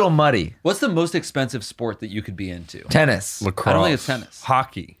Croquet is a little muddy. What's the most expensive sport that you could be into? Tennis. Lacrosse. I don't think it's tennis.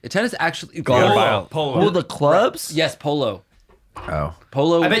 Hockey. Tennis actually Polo. Oh, the clubs? Yes, polo. Oh.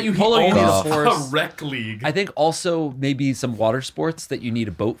 Polo. I bet you polo. You need a force. a rec league. I think also maybe some water sports that you need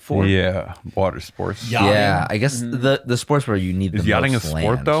a boat for. Yeah, water sports. Yeah, I guess the sports where you need Is the yachting a most sport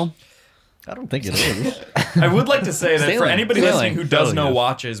land. though? I don't think it is. I would like to say that for Sailing. anybody Sailing. listening who does Sailing know is.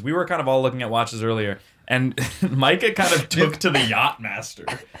 watches, we were kind of all looking at watches earlier, and Micah kind of took to the Yachtmaster,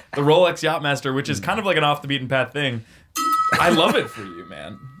 the Rolex Yachtmaster, which is kind of like an off the beaten path thing. I love it for you,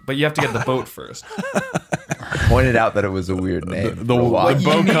 man, but you have to get the boat first. Pointed out that it was a weird name. The boat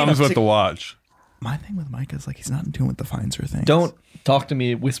need comes with to- the watch. My thing with Micah is like he's not in tune with the Feinzer thing. Don't talk to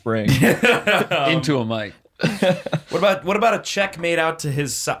me whispering. Into a mic. What about a check made out to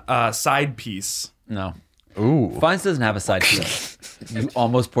his side piece? No. Ooh. Fines doesn't have a side piece. You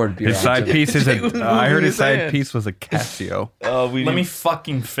almost poured beer. His side onto it. piece is I heard his saying? side piece was a Casio. Let me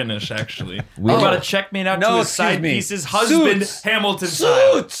fucking finish, actually. What about a check made out to his excuse side me. piece's husband, Suits. Hamilton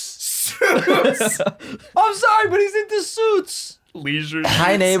style? Suits. Suits. I'm sorry, but he's into suits. Leisure.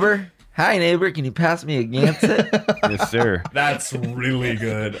 Hi, neighbor. Hi, neighbor. Can you pass me a Gansett? Yes, sir. That's really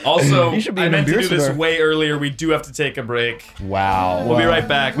good. Also, You should be I an meant to do this ambassador. way earlier. We do have to take a break. Wow. We'll be right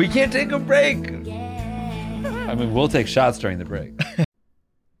back. We can't take a break. I mean, we'll take shots during the break.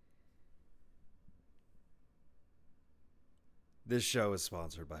 This show is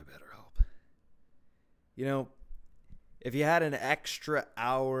sponsored by BetterHelp. You know, if you had an extra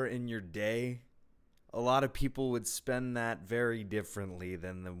hour in your day, a lot of people would spend that very differently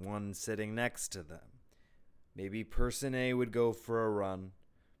than the one sitting next to them. Maybe person A would go for a run,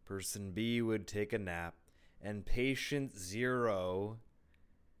 person B would take a nap, and patient 0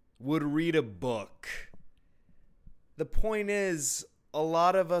 would read a book. The point is, a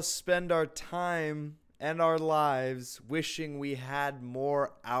lot of us spend our time and our lives wishing we had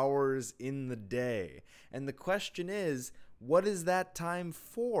more hours in the day. And the question is, what is that time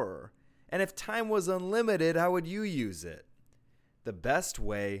for? And if time was unlimited, how would you use it? The best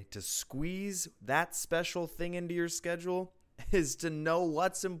way to squeeze that special thing into your schedule is to know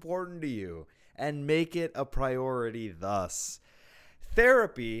what's important to you and make it a priority thus.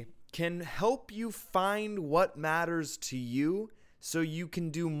 Therapy can help you find what matters to you so you can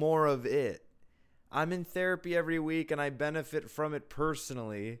do more of it. I'm in therapy every week and I benefit from it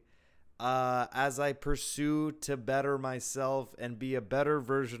personally as I pursue to better myself and be a better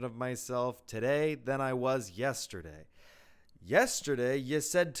version of myself today than I was yesterday. Yesterday, you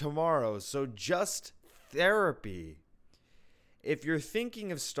said tomorrow, so just therapy. If you're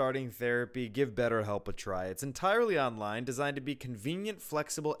thinking of starting therapy, give BetterHelp a try. It's entirely online, designed to be convenient,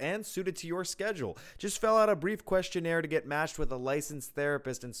 flexible, and suited to your schedule. Just fill out a brief questionnaire to get matched with a licensed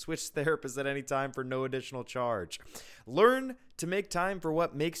therapist and switch therapists at any time for no additional charge. Learn to make time for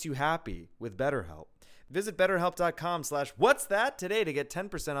what makes you happy with BetterHelp. Visit BetterHelp.com/what's-that today to get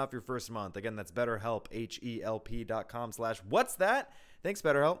 10% off your first month. Again, that's BetterHelp, HELP.com/what's-that. Thanks,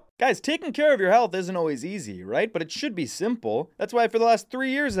 BetterHelp. Guys, taking care of your health isn't always easy, right? But it should be simple. That's why for the last 3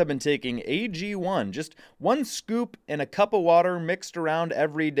 years I've been taking AG1. Just one scoop in a cup of water mixed around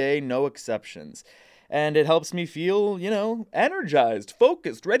every day, no exceptions. And it helps me feel, energized,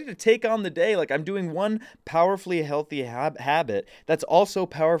 focused, ready to take on the day like I'm doing one powerfully healthy habit that's also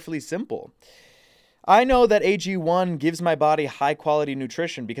powerfully simple. I know that AG1 gives my body high-quality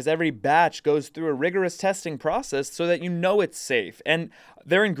nutrition because every batch goes through a rigorous testing process so that you know it's safe. And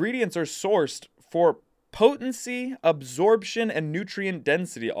their ingredients are sourced for potency, absorption, and nutrient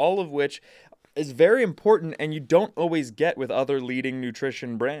density, all of which is very important and you don't always get with other leading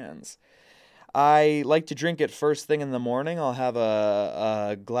nutrition brands. I like to drink it first thing in the morning. I'll have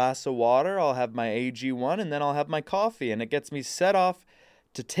a glass of water, I'll have my AG1, and then I'll have my coffee. And it gets me set off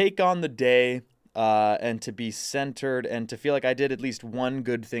to take on the day and to be centered and to feel like I did at least one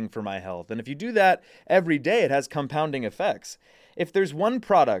good thing for my health. And if you do that every day, it has compounding effects. If there's one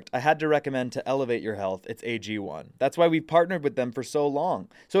product I had to recommend to elevate your health, it's AG1. That's why we've partnered with them for so long.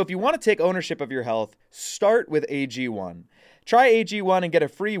 So if you want to take ownership of your health, start with AG1. Try AG1 and get a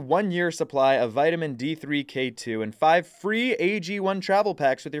free 1-year supply of vitamin D3K2 and 5 free AG1 travel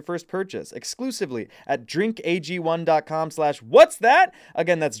packs with your first purchase, exclusively at drinkag1.com/what's that?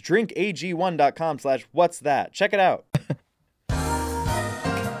 Again, that's drinkag1.com/what's that. Check it out.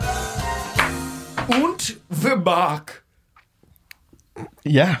 Und wir back.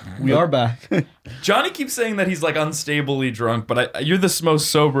 Yeah, we are back. Johnny keeps saying that he's like unstably drunk, but you're the most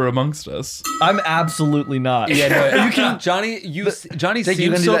sober amongst us. I'm absolutely not. Yeah, no, you can, Johnny. Johnny Think seems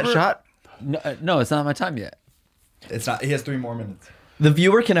you gonna do sober. that shot? No, it's not my time yet. It's not. He has 3 more minutes. The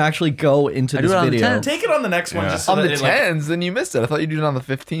viewer can actually go into I this do it on the video. 10. Take it on the next one. Just so On that the it, like, 10s, then you missed it. I thought you did it on the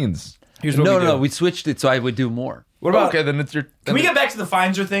 15s. here's what No, we do. no, we switched it so I would do more. What about? Okay, then it's your. Can we get back to the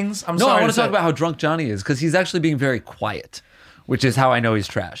Finzer things? I'm No, sorry. I want to say- talk about how drunk Johnny is because he's actually being very quiet, which is how I know he's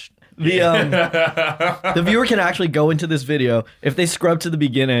trashed. The viewer can actually go into this video. If they scrub to the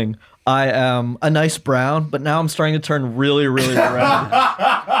beginning, I am a nice brown, but now I'm starting to turn really, really red.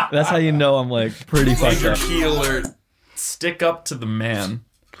 That's how you know I'm like pretty fucked Major up. key alert. Stick up to the man.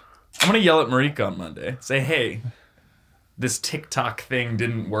 I'm gonna yell at Marika on Monday. Say, hey, this TikTok thing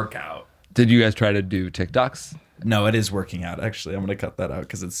didn't work out. Did you guys try to do TikToks? No, it is working out. Actually, I'm going to cut that out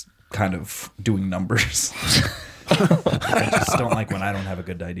because it's kind of doing numbers. I just don't like when I don't have a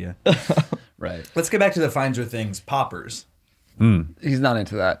good idea. Right. Let's get back to the Finzer things. Poppers. He's not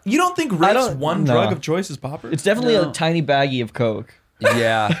into that. You don't think Rick's one no. drug of choice is poppers? It's definitely a tiny baggie of Coke.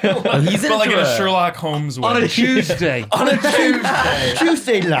 Yeah. He's but like in a Sherlock Holmes way. On a Tuesday. On a Tuesday.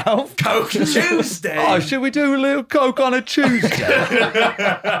 Tuesday, love. Coke Tuesday. Oh, should we do a little Coke on a Tuesday?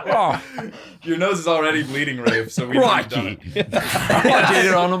 Oh, Your nose is already bleeding, Rafe, so we crikey. I did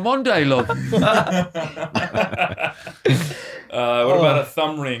it on a Monday, love. What about a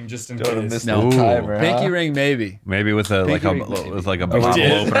thumb ring, just in case? No. timer, Pinky ring, maybe. Maybe with a Pinky ring, maybe. with like a we bottle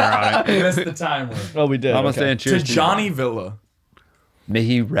did. opener on it. That's the timer. Oh, we did. I'm okay. saying To cheers to Johnny Villa May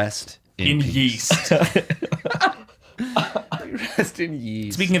he rest in peace. yeast. Rest in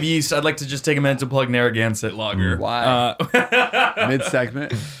yeast. Speaking of yeast, I'd like to just take a minute to plug Narragansett Lager. Why?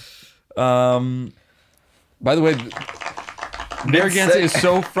 Mid-segment. By the way, Narragansett is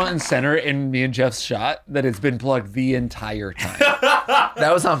so front and center in me and Jeff's shot that it's been plugged the entire time.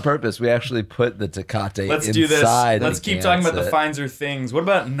 That was on purpose. We actually put the Tecate Let's inside do this. Let's the keep talking about the Gansett. Finzer things. What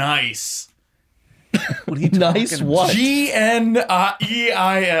about nice? What are you Nice talking what? GNEISS.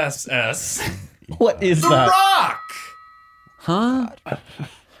 What is The that? Rock. Huh?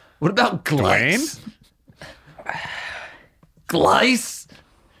 What about Glice? Glice?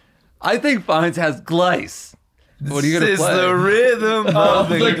 I think Fines has Glice. What are you going to This play? is the rhythm of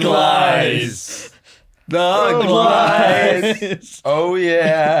the Glice. The Glice. Oh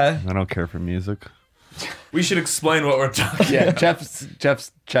yeah. I don't care for music. We should explain what we're talking Yeah, about.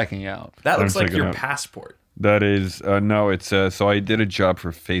 Jeff's checking out. That looks I'm like checking your out. passport. That is no, it's so I did a job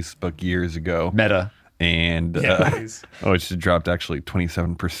for Facebook years ago. Meta. And Yeah, please. oh, it just dropped actually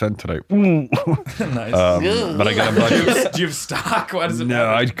 27% today. Nice. But I got a bunch of Do you have stock? Why does it no,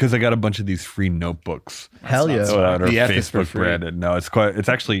 matter? because I got a bunch of these free notebooks. Hell yeah. That are The F is for Facebook free. branded. No, it's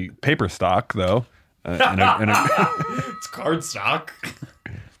actually paper stock though. It's card stock.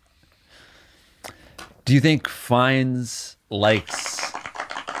 Do you think Fines likes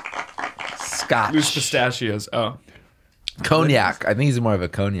scotch? Loose pistachios. Oh. Cognac. I think he's more of a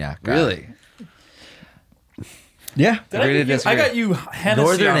cognac guy. Really? Yeah. Did I, Agree to give you, I disagree. got you Hennessy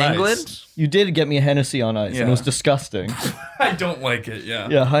Northern on ice. England? You did get me a Hennessy on ice, and Yeah. it was disgusting. I don't like it, yeah.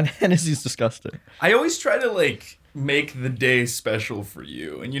 Yeah, Hennessy's disgusting. I always try to like make the day special for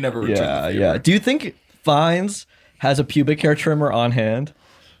you, and you never return Yeah, the yeah. favor. Do you think Fines has a pubic hair trimmer on hand?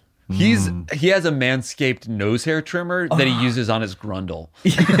 He has a manscaped nose hair trimmer that he uses on his grundle.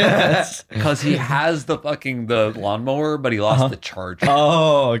 Yes. Because he has the lawnmower, but he lost the charger.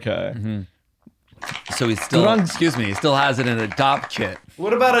 Oh, okay. So he still, he still has it in a DOP kit.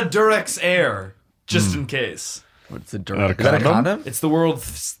 What about a Durex Air, just in case? What's the Not Durex? Is that a condom? It's the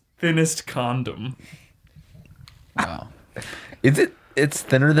world's thinnest condom. Wow. Is it? It's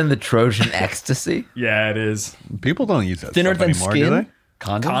thinner than the Trojan ecstasy. Yeah, it is. People don't use that Thinner stuff than anymore, skin? do they?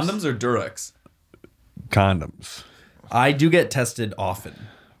 Condoms or Durex? Condoms I do get tested often.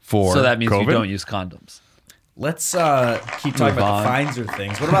 for So that means COVID? you don't use condoms. Let's keep talking about the Pfizer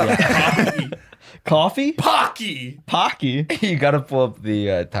things. What about coffee? Coffee? Pocky. You got to pull up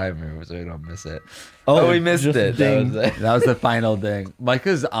the timer so we don't miss it. Oh, we missed just it. ding. That was the final ding.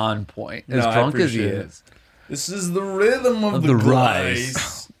 Micah's on point. As drunk as he is. This is the rhythm of the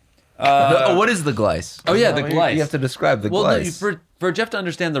rice. What is the glice? Oh yeah, the glice. You have to describe the glice. No, for Jeff to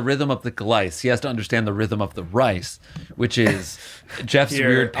understand the rhythm of the glice, he has to understand the rhythm of the rice, which is Jeff's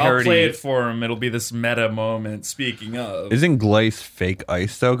weird parody. I'll play it for him. It'll be this meta moment. Speaking of, Isn't glice fake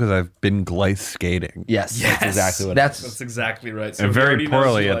ice though? Because I've been glice skating. Yes, that's exactly what. That's exactly right. So And he very already knows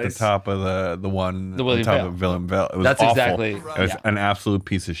poorly at the Gleiss. top of the one The William on top Vale. of William Vale. It was That's awful. exactly- It was an absolute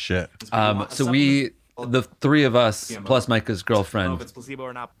piece of shit. So the three of us plus Micah's girlfriend. it's placebo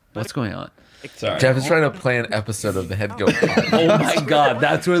or not. What's going on? Sorry. Jeff is trying to play an episode of the Head Go. Oh my god,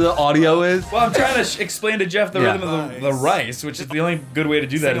 that's where the audio is. Well, I'm trying to explain to Jeff the rhythm of the rice, which is the only good way to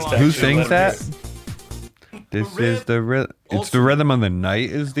do that is to Who actually sings let that? This is the rhythm. It's the rhythm of the night.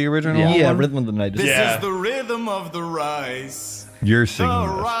 Is the original? Yeah, one? Rhythm of the Night. This Yeah. is the rhythm of the rice. You're singing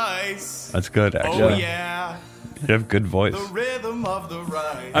The this. rice. That's good, actually. Oh yeah. You have good voice. The rhythm of the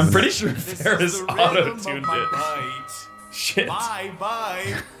rice. I'm pretty sure This Ferris is the rhythm auto-tuned of my it. bite. Shit. Bye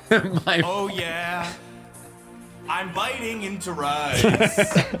bye. My- Oh yeah. I'm biting into rice.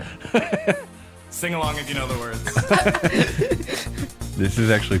 Sing along if you know the words. This is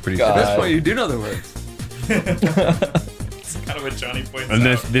actually pretty At sad. this point, you do know the words. It's kind of what Johnny points And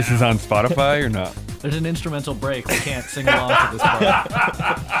out. this is on Spotify or not? There's an instrumental break. We can't sing along to this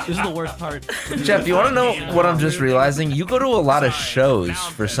part. This is the worst part. Jeff, you want to know what I'm just realizing? You go to a lot of shows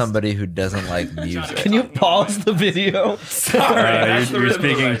for somebody who doesn't like music. Can you pause the video? You're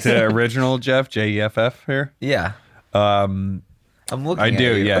speaking to original Jeff, Jeff here. Yeah. I'm looking. I at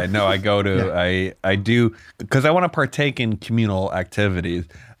do, you. yeah. No, I go to I do because I want to partake in communal activities.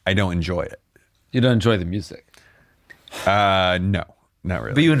 I don't enjoy it. You don't enjoy the music. No, not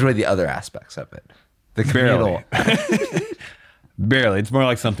really. But you enjoy the other aspects of it. The communal. Barely. It's more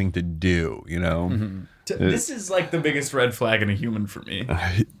like something to do, you know. This is like the biggest red flag in a human for me.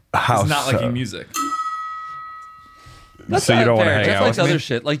 How It's not so? liking music. That's So you not don't want to fair. hang Jeff out likes with other me?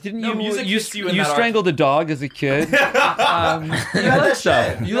 shit. Like, didn't No, you music hits you in you that strangled a dog as a kid? You like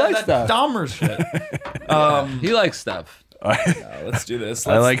stuff. You like stuff. Dahmer shit. He likes stuff. Let's do this.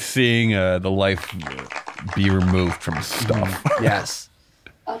 I like seeing the life be removed from stuff. Yes.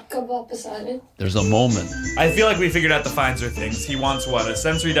 आपका वापस आ रहे There's a moment. I feel like we figured out the Pfizer things. He wants what? A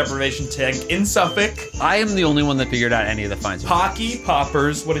sensory deprivation tank in Suffolk. I am the only one that figured out any of the fines. Pocky,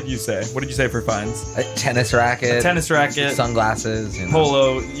 poppers. What did you say? What did you say for fines? A tennis racket. A tennis racket. Sunglasses. You know.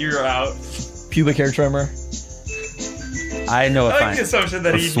 Polo, you're out. Pubic hair trimmer. I know what I like fines. the assumption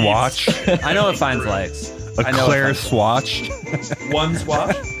that A he swatch, I know what fines likes. a I know clear what swatch. needs one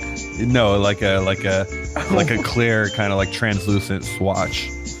swatch. No, like a clear kind of like translucent swatch.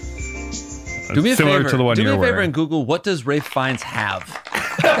 Do me a Similar favor. to the one Do me you're a favor wearing. and Google what does Rafe Fiennes have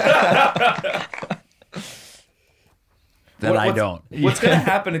that I don't. What's gonna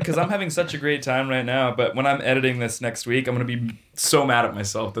happen? Because I'm having such a great time right now, but when I'm editing this next week, I'm gonna be so mad at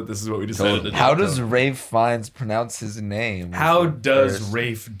myself that this is what we decided to do. How does Ray Fiennes pronounce his name? How does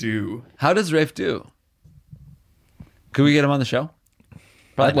Rafe do? How does Rafe do? Could we get him on the show?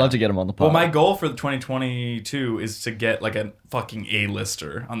 I'd love to get him on the pod. Well, my goal for the 2022 is to get like a fucking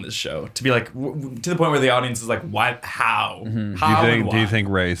A-lister on this show, to be like to the point where the audience is like, "Why? How? How? and why?" Do you think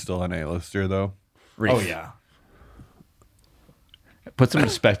Ray's still an A-lister though? Rafe. Oh yeah. Put some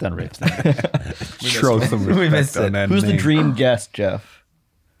respect on Rafe's name. Throw some We respect missed on it. that Who's the name. dream guest, Jeff?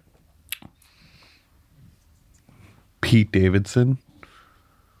 Pete Davidson,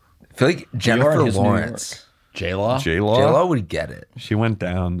 I feel like Jennifer in his New Lawrence. J-Law? J-Law. J-Lo would get it. She went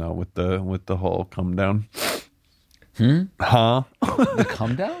down though with the whole come down. Huh? The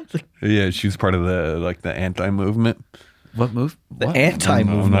come down? Yeah, she's part of the anti-movement. What move? The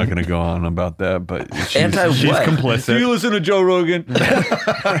anti-movement. I'm not going to go on about that, but she's Anti-what? complicit. You listen to Joe Rogan?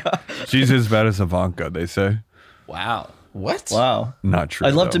 She's as bad as Ivanka, they say. Wow. What? Wow. Not true.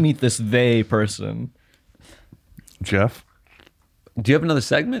 I'd love to though. meet this they person. Jeff. Do you have another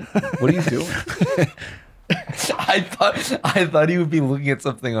segment? What are you doing? I thought he would be looking at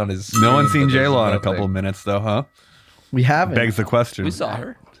something on his. No one's screen, seen but there's J-Lo in a nothing. couple of minutes though, huh? We haven't. Begs the question. We saw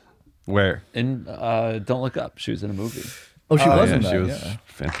her Where? in Don't Look Up. She was in a movie. Oh, she was Yeah, in that. she was Yeah.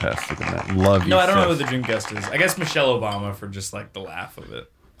 fantastic in that. Love you. No, I don't know who sis. the dream guest is. I guess Michelle Obama for just like the laugh of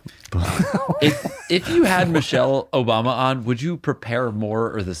it. If you had Michelle Obama on, would you prepare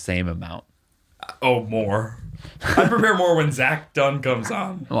more or the same amount? Oh, more. I prepare more when Zach Dunn comes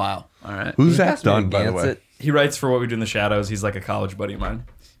on. Wow. All right. Who's Zach Dunn, by the way? He writes for What We Do in the Shadows. He's like a college buddy of mine,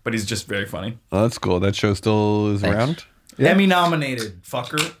 but he's just very funny. Oh, that's cool. That show still is around? Yeah. Emmy nominated,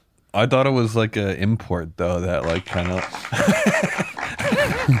 fucker. I thought it was like an import, though, that like kind of...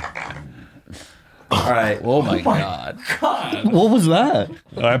 All right. Oh my God. What was that?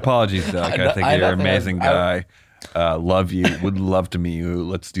 My apologies, Doug. I think I you're an know. amazing guy. Love you. Would love to meet you.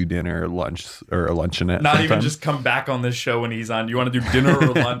 Let's do dinner or lunch or a luncheonette. Not even sometime. just come back on this show when he's on. You want to do dinner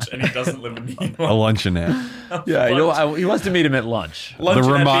or lunch, and he doesn't live in New York. a luncheonette. Yeah, he wants to meet him at lunch. Lunch The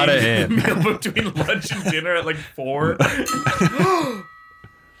at Ramada the Inn. meal between lunch and dinner at like 4.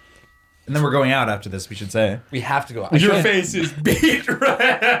 And then we're going out after this, we should say. We have to go out. Your face is beat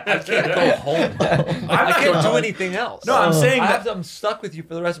red. I can't go home. I can't do anything else. No, I'm saying that I'm stuck with you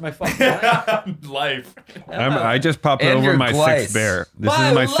for the rest of my fucking life. Life. I just popped And over your my glice. sixth bear. This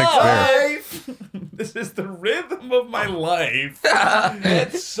is my sixth bear. This is the rhythm of my life.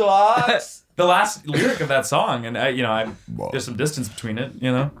 It sucks. The last lyric of that song, and there's some distance between it,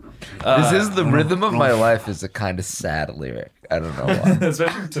 you know. This is the rhythm of my life is a kind of sad lyric. I don't know why.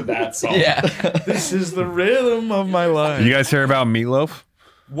 Especially to that song. Yeah. This is the rhythm of my life. You guys hear about Meatloaf?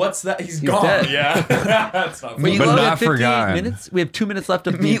 What's that? He's gone. dead. Yeah. That's not funny. But Meatloaf not had 58 forgotten. minutes. We have 2 minutes left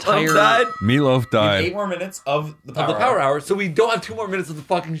of the Meatloaf entire died? Meatloaf We have 8 died. more minutes of the of the power hour. So we don't have 2 more minutes of the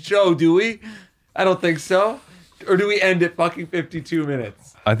fucking show, do we? I don't think so. Or do we end at fucking 52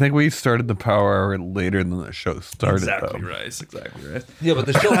 minutes? I think we started the power hour later than the show started, Exactly though. right. Exactly right. Yeah, but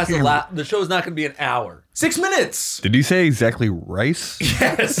the show has to last. The show is not going to be an hour. 6 minutes. Did you say exactly rice?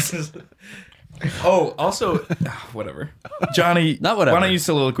 Yes. Oh, also, whatever. Johnny, Not whatever. Why don't you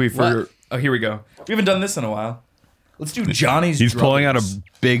soliloquy for? What? Oh, here we go. We haven't done this in a while. Let's do Johnny's. He's pulling out druthers. a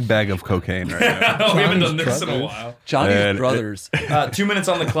big bag of cocaine right now. No, we haven't done this in a while. Johnny's And- brothers. 2 minutes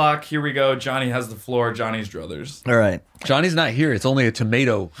on the clock. Here we go. Johnny has the floor. Johnny's druthers. All right. Johnny's not here. It's only a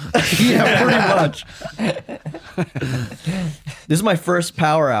tomato. Yeah, pretty much. This is my first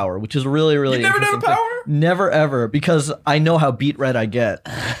power hour, which is really, really You've never done a interesting thing. power? Never, ever, because I know how beat red I get.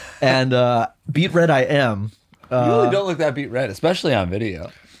 And beat red I am. You really don't look that beat red, especially on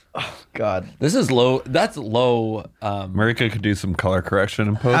video. God. This is low. That's low. Marika could do some color correction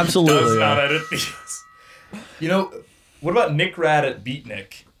in post. Does Absolutely. not edit these. You know, what about Nick Rad at Beat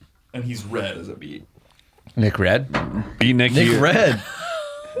Nick? And he's red as a beat. Nick Red. B Nick, Nick Red.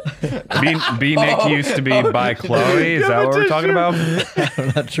 B Nick used to be by Chloe. Is that what we're talking about?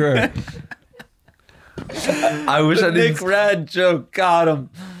 I'm not sure. I wish I didn't. Nick Red joke got him.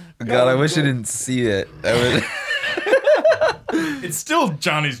 God, I wish I didn't see it. I would. It's still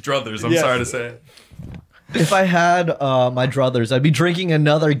Johnny's druthers, I'm Yes. sorry to say. If I had my druthers, I'd be drinking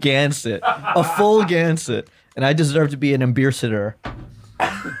another Gansett, a full Gansett, and I deserve to be an ambassador.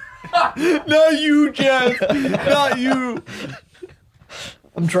 Not you, Jeff. Not you.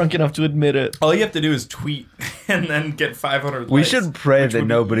 I'm drunk enough to admit it. All you have to do is tweet and then get 500 We likes, should pray which that would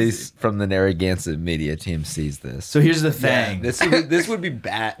be nobody easy. from the Narragansett media team sees this. So here's the thing. This would be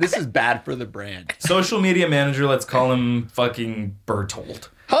bad. This is bad for the brand. Social media manager, let's call him fucking Bertold.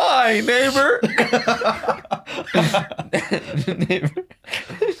 Hi, neighbor. Neighbor.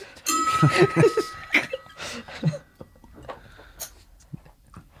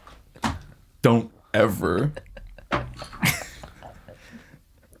 Don't ever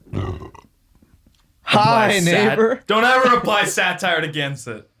Hi, apply neighbor. Don't ever apply satire against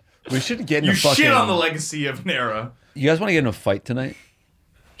it. We should get in You a fucking. shit on the legacy of Nara. You guys want to get in a fight tonight?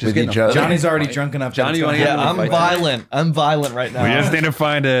 With get in each a other? fight. Johnny's already drunk enough. Johnny, you want wanna to get Yeah, in a I'm fight violent. I'm violent right now. We just need to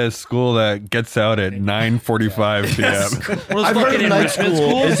find a school that gets out at 9:45 p.m. I've heard of night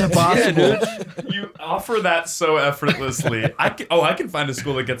school. It's impossible. You offer that so effortlessly. I can find a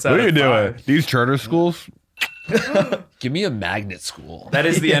school that gets out What are you at doing? 5. These charter schools? Give me a magnet school. That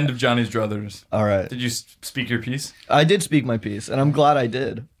is the end of Johnny's druthers. All right. Did you speak your piece? I did speak my piece, and I'm glad I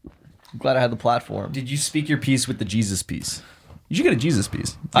did. I'm glad I had the platform. Did you speak your piece with the Jesus piece? You should get a Jesus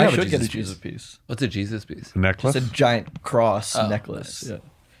piece. You I have should get a Jesus piece. What's a Jesus piece? Necklace? It's a giant cross necklace. nice.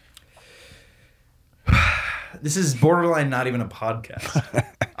 Yeah. This is borderline not even a podcast.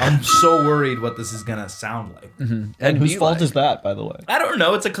 I'm so worried what this is gonna sound like. And whose fault is that, by the way? I don't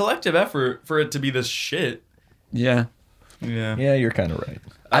know. It's a collective effort for it to be this shit. Yeah. Yeah. Yeah, you're kind of right.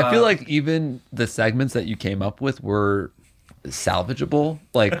 I feel like even the segments that you came up with were salvageable.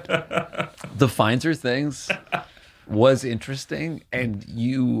 Like the Feinzer things was interesting, and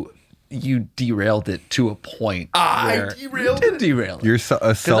you you derailed it to a point. I where derailed you did derail it. You're a 'Cause I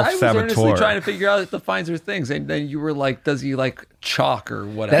was earnestly self-saboteur. trying to figure out the fines or things, and then you were like, "Does he like chalk or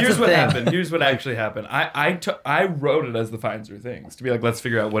whatever?" Here's what happened. Here's what actually happened. I wrote it as the fines or things to be like, let's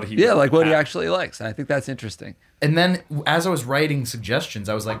figure out what he like what he actually likes. And I think that's interesting. And then as I was writing suggestions,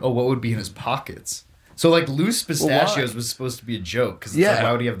 I was like, oh, what would be in his pockets? So like loose pistachios was supposed to be a joke because like,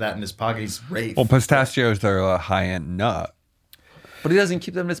 why would he have that in his pocket? He's Rafe. Well, pistachios are a high-end nut. But he doesn't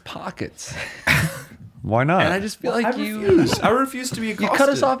keep them in his pockets. Why not? And I just feel like I refuse to be accosted. You cut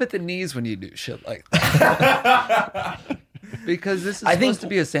us off at the knees when you do shit like that. Because this is supposed to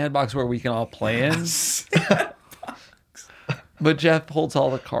be a sandbox where we can all play in. But Jeff holds all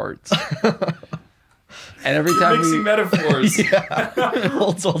the cards. And every time mixing metaphors.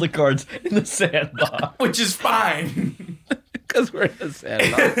 Holds all the cards in the sandbox. Which is fine. Because we're in the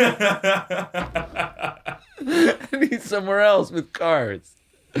sandbox. And he's somewhere else with cards.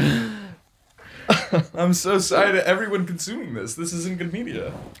 I'm so sorry to everyone consuming this. This isn't good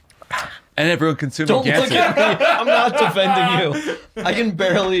media. And everyone consuming Don't look Gansett. at me. I'm not defending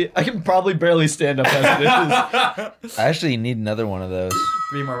you. I can probably barely stand up as it is. I actually need another one of those.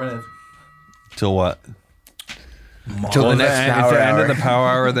 3 more minutes. Till what? Till the next Is power the end hour. of the power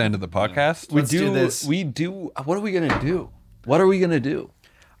hour or the end of the podcast? We do. What are we going to do? What are we going to do?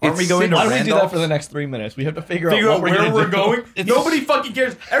 Aren't we going to Why don't we do that Randolph's? for the next 3 minutes? We have to figure Figure out out what where we're do. going. Nobody fucking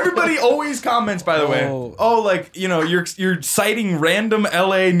cares. Everybody always comments, by the way. Oh, like, you know, you're citing random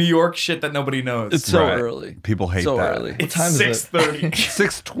LA, New York shit that nobody knows. It's so Right. early. People hate So that. early. It's time is it? 6:30.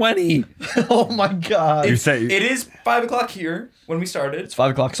 6:20. Oh my god. You say It is 5 o'clock here when we started. It's 5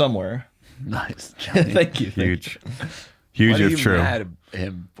 o'clock somewhere. Nice. Johnny. Thank you. huge. What Huge are if you true. mad at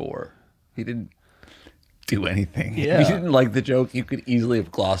him for? He didn't do anything. Yeah. If you didn't like the joke, you could easily have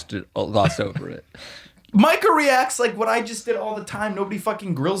glossed over it. Micah reacts like what I just did all the time. Nobody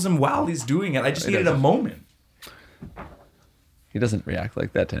fucking grills him while he's doing it. I just needed a moment. He doesn't react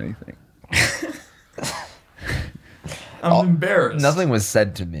like that to anything. I'm embarrassed. Nothing was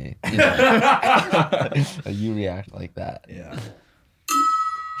said to me. You know. You react like that. Yeah.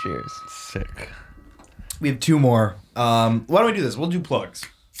 Cheers. Sick. We have 2 more. Why don't we do this? We'll do plugs.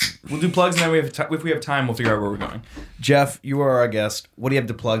 We'll do plugs, and then if we have time, we'll figure out where we're going. Jeff, you are our guest. What do you have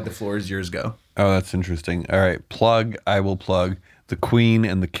to plug? The floor is yours. Go. Oh, that's interesting. All right. I will plug the Queen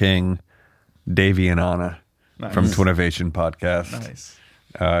and the King, Davey and Anna from Twinnovation Podcast. Nice.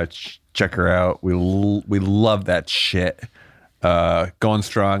 Check her out. We love that shit. Going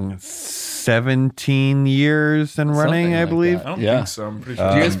strong 17 years and running, Something I like believe. that. I don't Yeah. think so. I'm pretty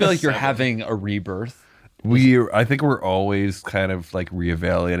sure. Do you guys feel like you're having a rebirth? I think we're always kind of like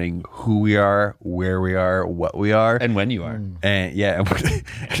reevaluating who we are, where we are, what we are, And when you are. and yeah,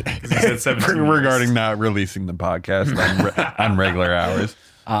 said 17 regarding years. not releasing the podcast on regular hours.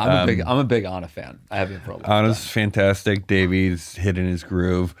 I'm a big Anna fan. I have been for a long time. Anna's fantastic. Davey's hitting his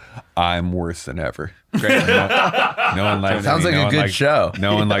groove. I'm worse than ever. Great. No one likes Sounds me. like No a one good likes- show.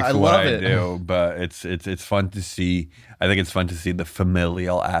 No one likes I what love I it. do, but it's fun to see. I think it's fun to see the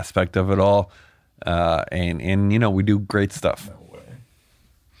familial aspect of it all. And you know, we do great stuff.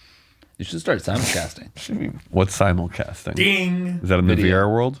 You should start simulcasting. What's simulcasting? Ding. Is that in the Video.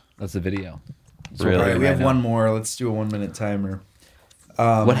 VR world? That's the video. Really? All right, we Right have now. one more. Let's do a 1-minute timer.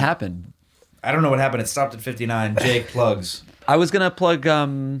 What happened? I don't know what happened. It stopped at 59. Jake, plugs. I was gonna plug.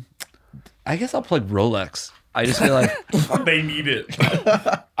 I guess I'll plug Rolex. I just feel like They need it.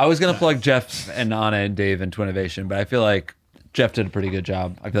 I was gonna plug Jeff and Anna and Dave and Twinnovation, but I feel like Jeff did a pretty good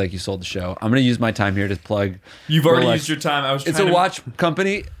job. I feel like you sold the show. I'm gonna use my time here to plug. You've already Rolex. used your time. I was It's trying a to... watch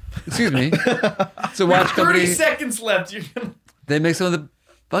company. Excuse me. It's a watch 30 company. seconds left. You're gonna... They make some of the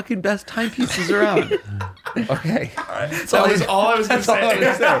fucking best timepieces around. Okay. That was all I was going to say.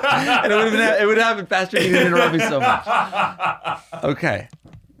 And it would have happened faster if you didn't interrupt me so much. Okay.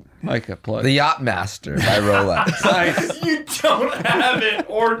 Micah, plug. The Yacht Master by Rolex. Nice. You don't have it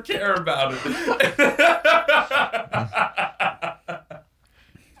or care about it.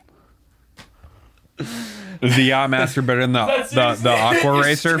 Is the Yacht Master better than the Aqua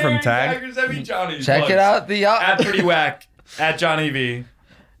Racer from Tag? Check it out. The Yacht. At Pretty Whack. At Johnny V.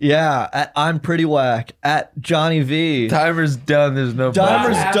 Yeah, at I'm Pretty Whack. At Johnny V. Timer's done. There's no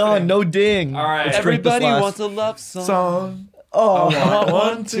Timer's Wow. done. No ding. All right. Let's drink this Everybody last- wants a love song. Song. Oh, I want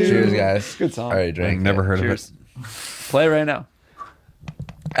one, two. Cheers, guys. Good song. All right, drink. I've never it. heard Cheers. of it. Play right now.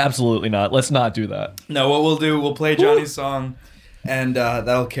 absolutely not. Let's not do that. No, what we'll do, we'll play Johnny's song, and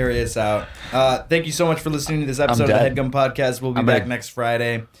that'll carry us out. Thank you so much for listening to this episode of the dead. Headgum Podcast. We'll be back next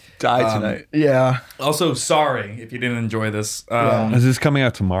Friday. Die tonight. Yeah. Also, sorry if you didn't enjoy this. Is this coming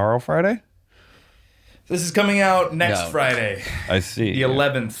out tomorrow, Friday? This is coming out next No. Friday, I see. the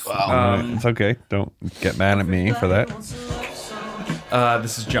 11th. It's okay. Don't get mad at me for that.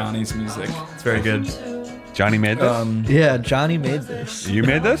 This is Johnny's music. It's very good. Johnny made this? Yeah, Johnny made this. You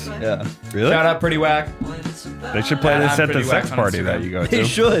made this? Yeah. Really? Shout out Pretty Whack. They should play Yeah, this I'm at the pretty sex whack on party Instagram. that you go They to.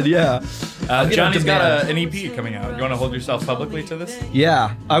 should, yeah. Johnny's got demand. an EP coming out. You want to hold yourself publicly to this?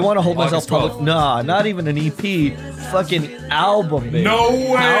 Yeah, I want to hold myself August public. 12th. Nah, not even an EP. Fucking album, baby. No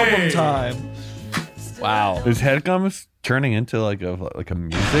way! Album time. Wow. Is Headgum turning into like a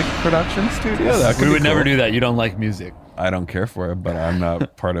music production studio? That could We be would never cool. do that. You don't like music. I don't care for it, but I'm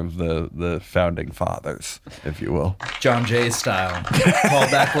not part of the founding fathers, if you will. John Jay style.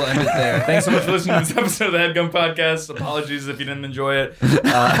 Callback, we'll end it there. Thanks so much for listening to this episode of the Headgum Podcast. Apologies if you didn't enjoy it.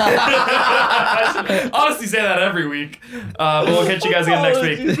 I should honestly say that every week. But we'll catch you guys again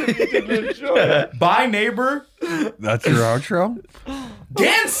next week. Bye, neighbor. That's your outro?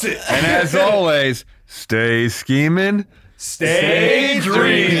 Dance it. And as always, stay scheming. Stay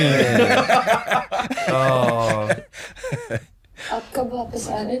dreaming. Oh. आप कब वापस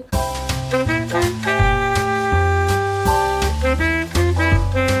आ रहे?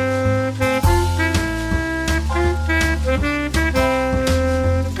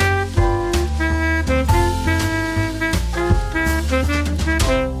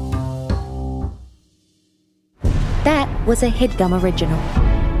 That was a HeadGum original.